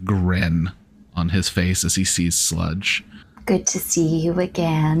grimacing grin on his face as he sees Sludge. Good to see you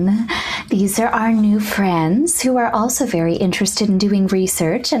again. These are our new friends who are also very interested in doing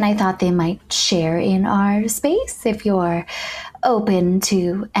research, and I thought they might share in our space if you're open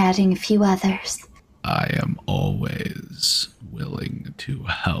to adding a few others. I am always willing to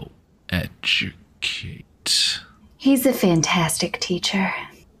help educate. He's a fantastic teacher.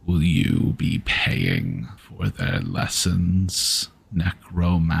 Will you be paying for their lessons,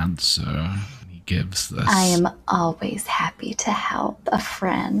 necromancer? Gives this. I am always happy to help a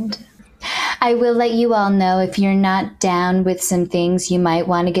friend. I will let you all know if you're not down with some things, you might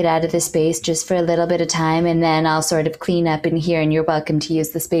want to get out of the space just for a little bit of time, and then I'll sort of clean up in here and you're welcome to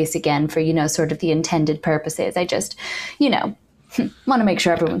use the space again for, sort of the intended purposes. I just, want to make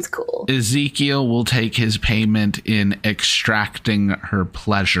sure everyone's cool. Ezekiel will take his payment in extracting her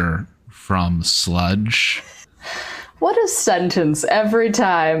pleasure from Sludge. What a sentence every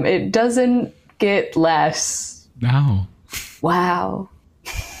time. It doesn't get less. No. Wow.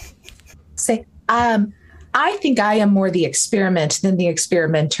 Say, I think I am more the experiment than the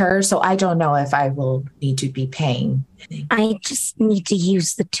experimenter, so I don't know if I will need to be paying. I just need to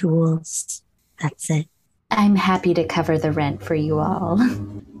use the tools. That's it. I'm happy to cover the rent for you all.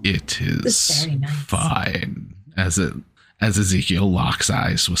 It is very nice. Fine. As Ezekiel locks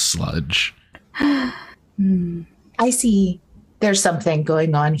eyes with Sludge. I see there's something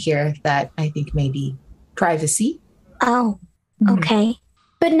going on here that I think maybe privacy. Oh, okay.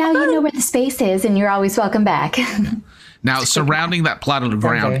 But now you know where the space is and you're always welcome back. Now, surrounding that plot of the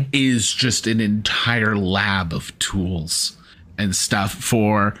ground is just an entire lab of tools and stuff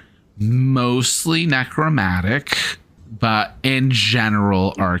for mostly necromantic, but in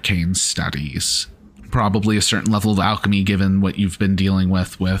general, arcane studies. Probably a certain level of alchemy given what you've been dealing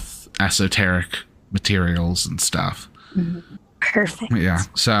with esoteric materials and stuff. Perfect. Yeah.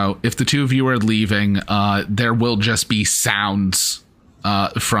 So if the two of you are leaving, there will just be sounds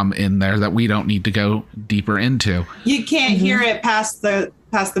from in there that we don't need to go deeper into. You can't hear it past the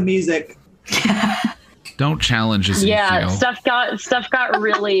music. Don't challenge Ezekiel. Yeah, stuff got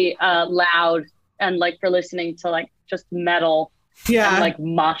really loud, and like for listening to like just metal. Yeah. And like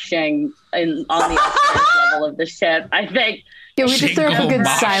moshing on the upstairs level of the ship. I think. Yeah, we just threw a good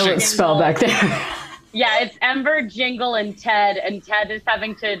silence spell back there. Yeah, it's Ember, Jingle, and Ted is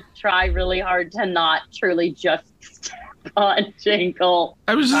having to try really hard to not truly just step on Jingle.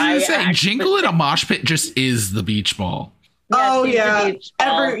 I was just going to say, Jingle in a mosh pit just is the beach ball. Yeah,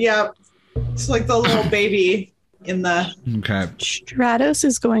 it's like the little baby in the... Okay. Stratos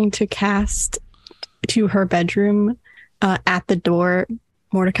is going to cast to her bedroom at the door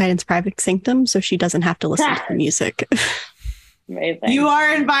Mordecai's private sanctum, so she doesn't have to listen to the music. Amazing. You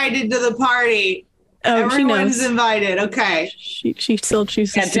are invited to the party. Oh, everyone's invited. Okay. She still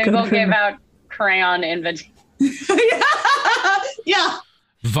chooses to go. Jingle gave out crayon invitation. Yeah.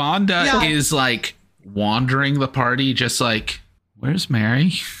 Vonda is like wandering the party, just like, where's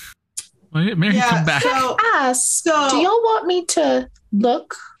Mary? Mary, come back. So, do y'all want me to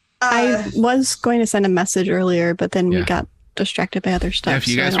look? I was going to send a message earlier, but then we got distracted by other stuff.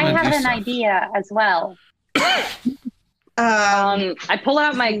 I have an idea as well. I pull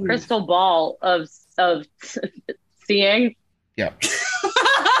out my crystal ball of seeing. Yeah.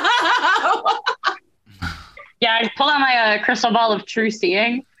 Yeah, I pull out my crystal ball of true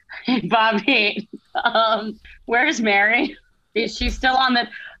seeing. Bobby, where's Mary? Is she still on the?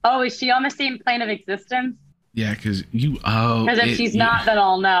 Oh, is she on the same plane of existence? Yeah, because you. Oh, because if she's not, then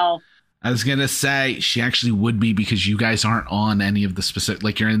I'll know. I was gonna say she actually would be because you guys aren't on any of the specific.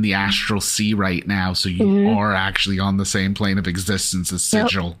 Like you're in the astral sea right now, so you are actually on the same plane of existence as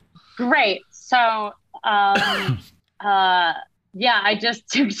Sigil. Great. So, yeah, I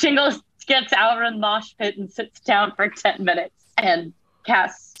just Shingles gets out of the mosh pit and sits down for 10 minutes and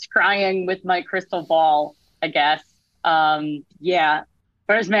casts crying with my crystal ball, I guess. Yeah.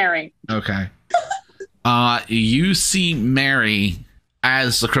 Where's Mary? Okay. You see Mary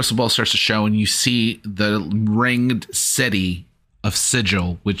as the crystal ball starts to show, and you see the ringed city of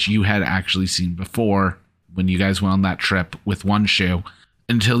Sigil, which you had actually seen before when you guys went on that trip with One Shoe,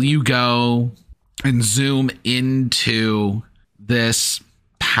 until you go and zoom into this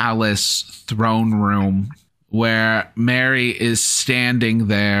palace throne room where Mary is standing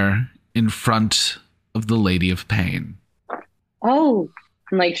there in front of the Lady of Pain. Oh,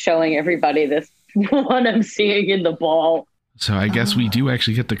 I'm like showing everybody this one I'm seeing in the ball. So I guess we do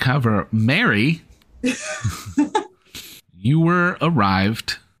actually get to cover Mary. You were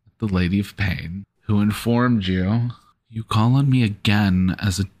arrived at the Lady of Pain, who informed you call on me again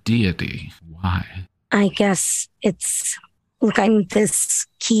as a deity. Why? I guess it's, look, I'm this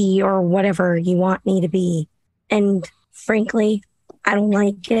key or whatever you want me to be. And frankly, I don't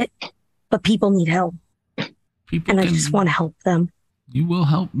like it, but people need help. I just want to help them. You will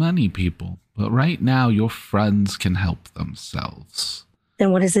help many people, but right now your friends can help themselves.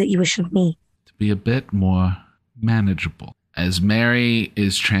 Then what is it you wish of me? To be a bit more manageable. As Mary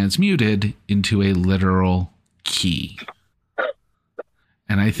is transmuted into a literal key.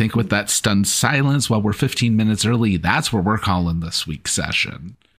 And I think with that stunned silence, while we're 15 minutes early, that's what we're calling this week's session.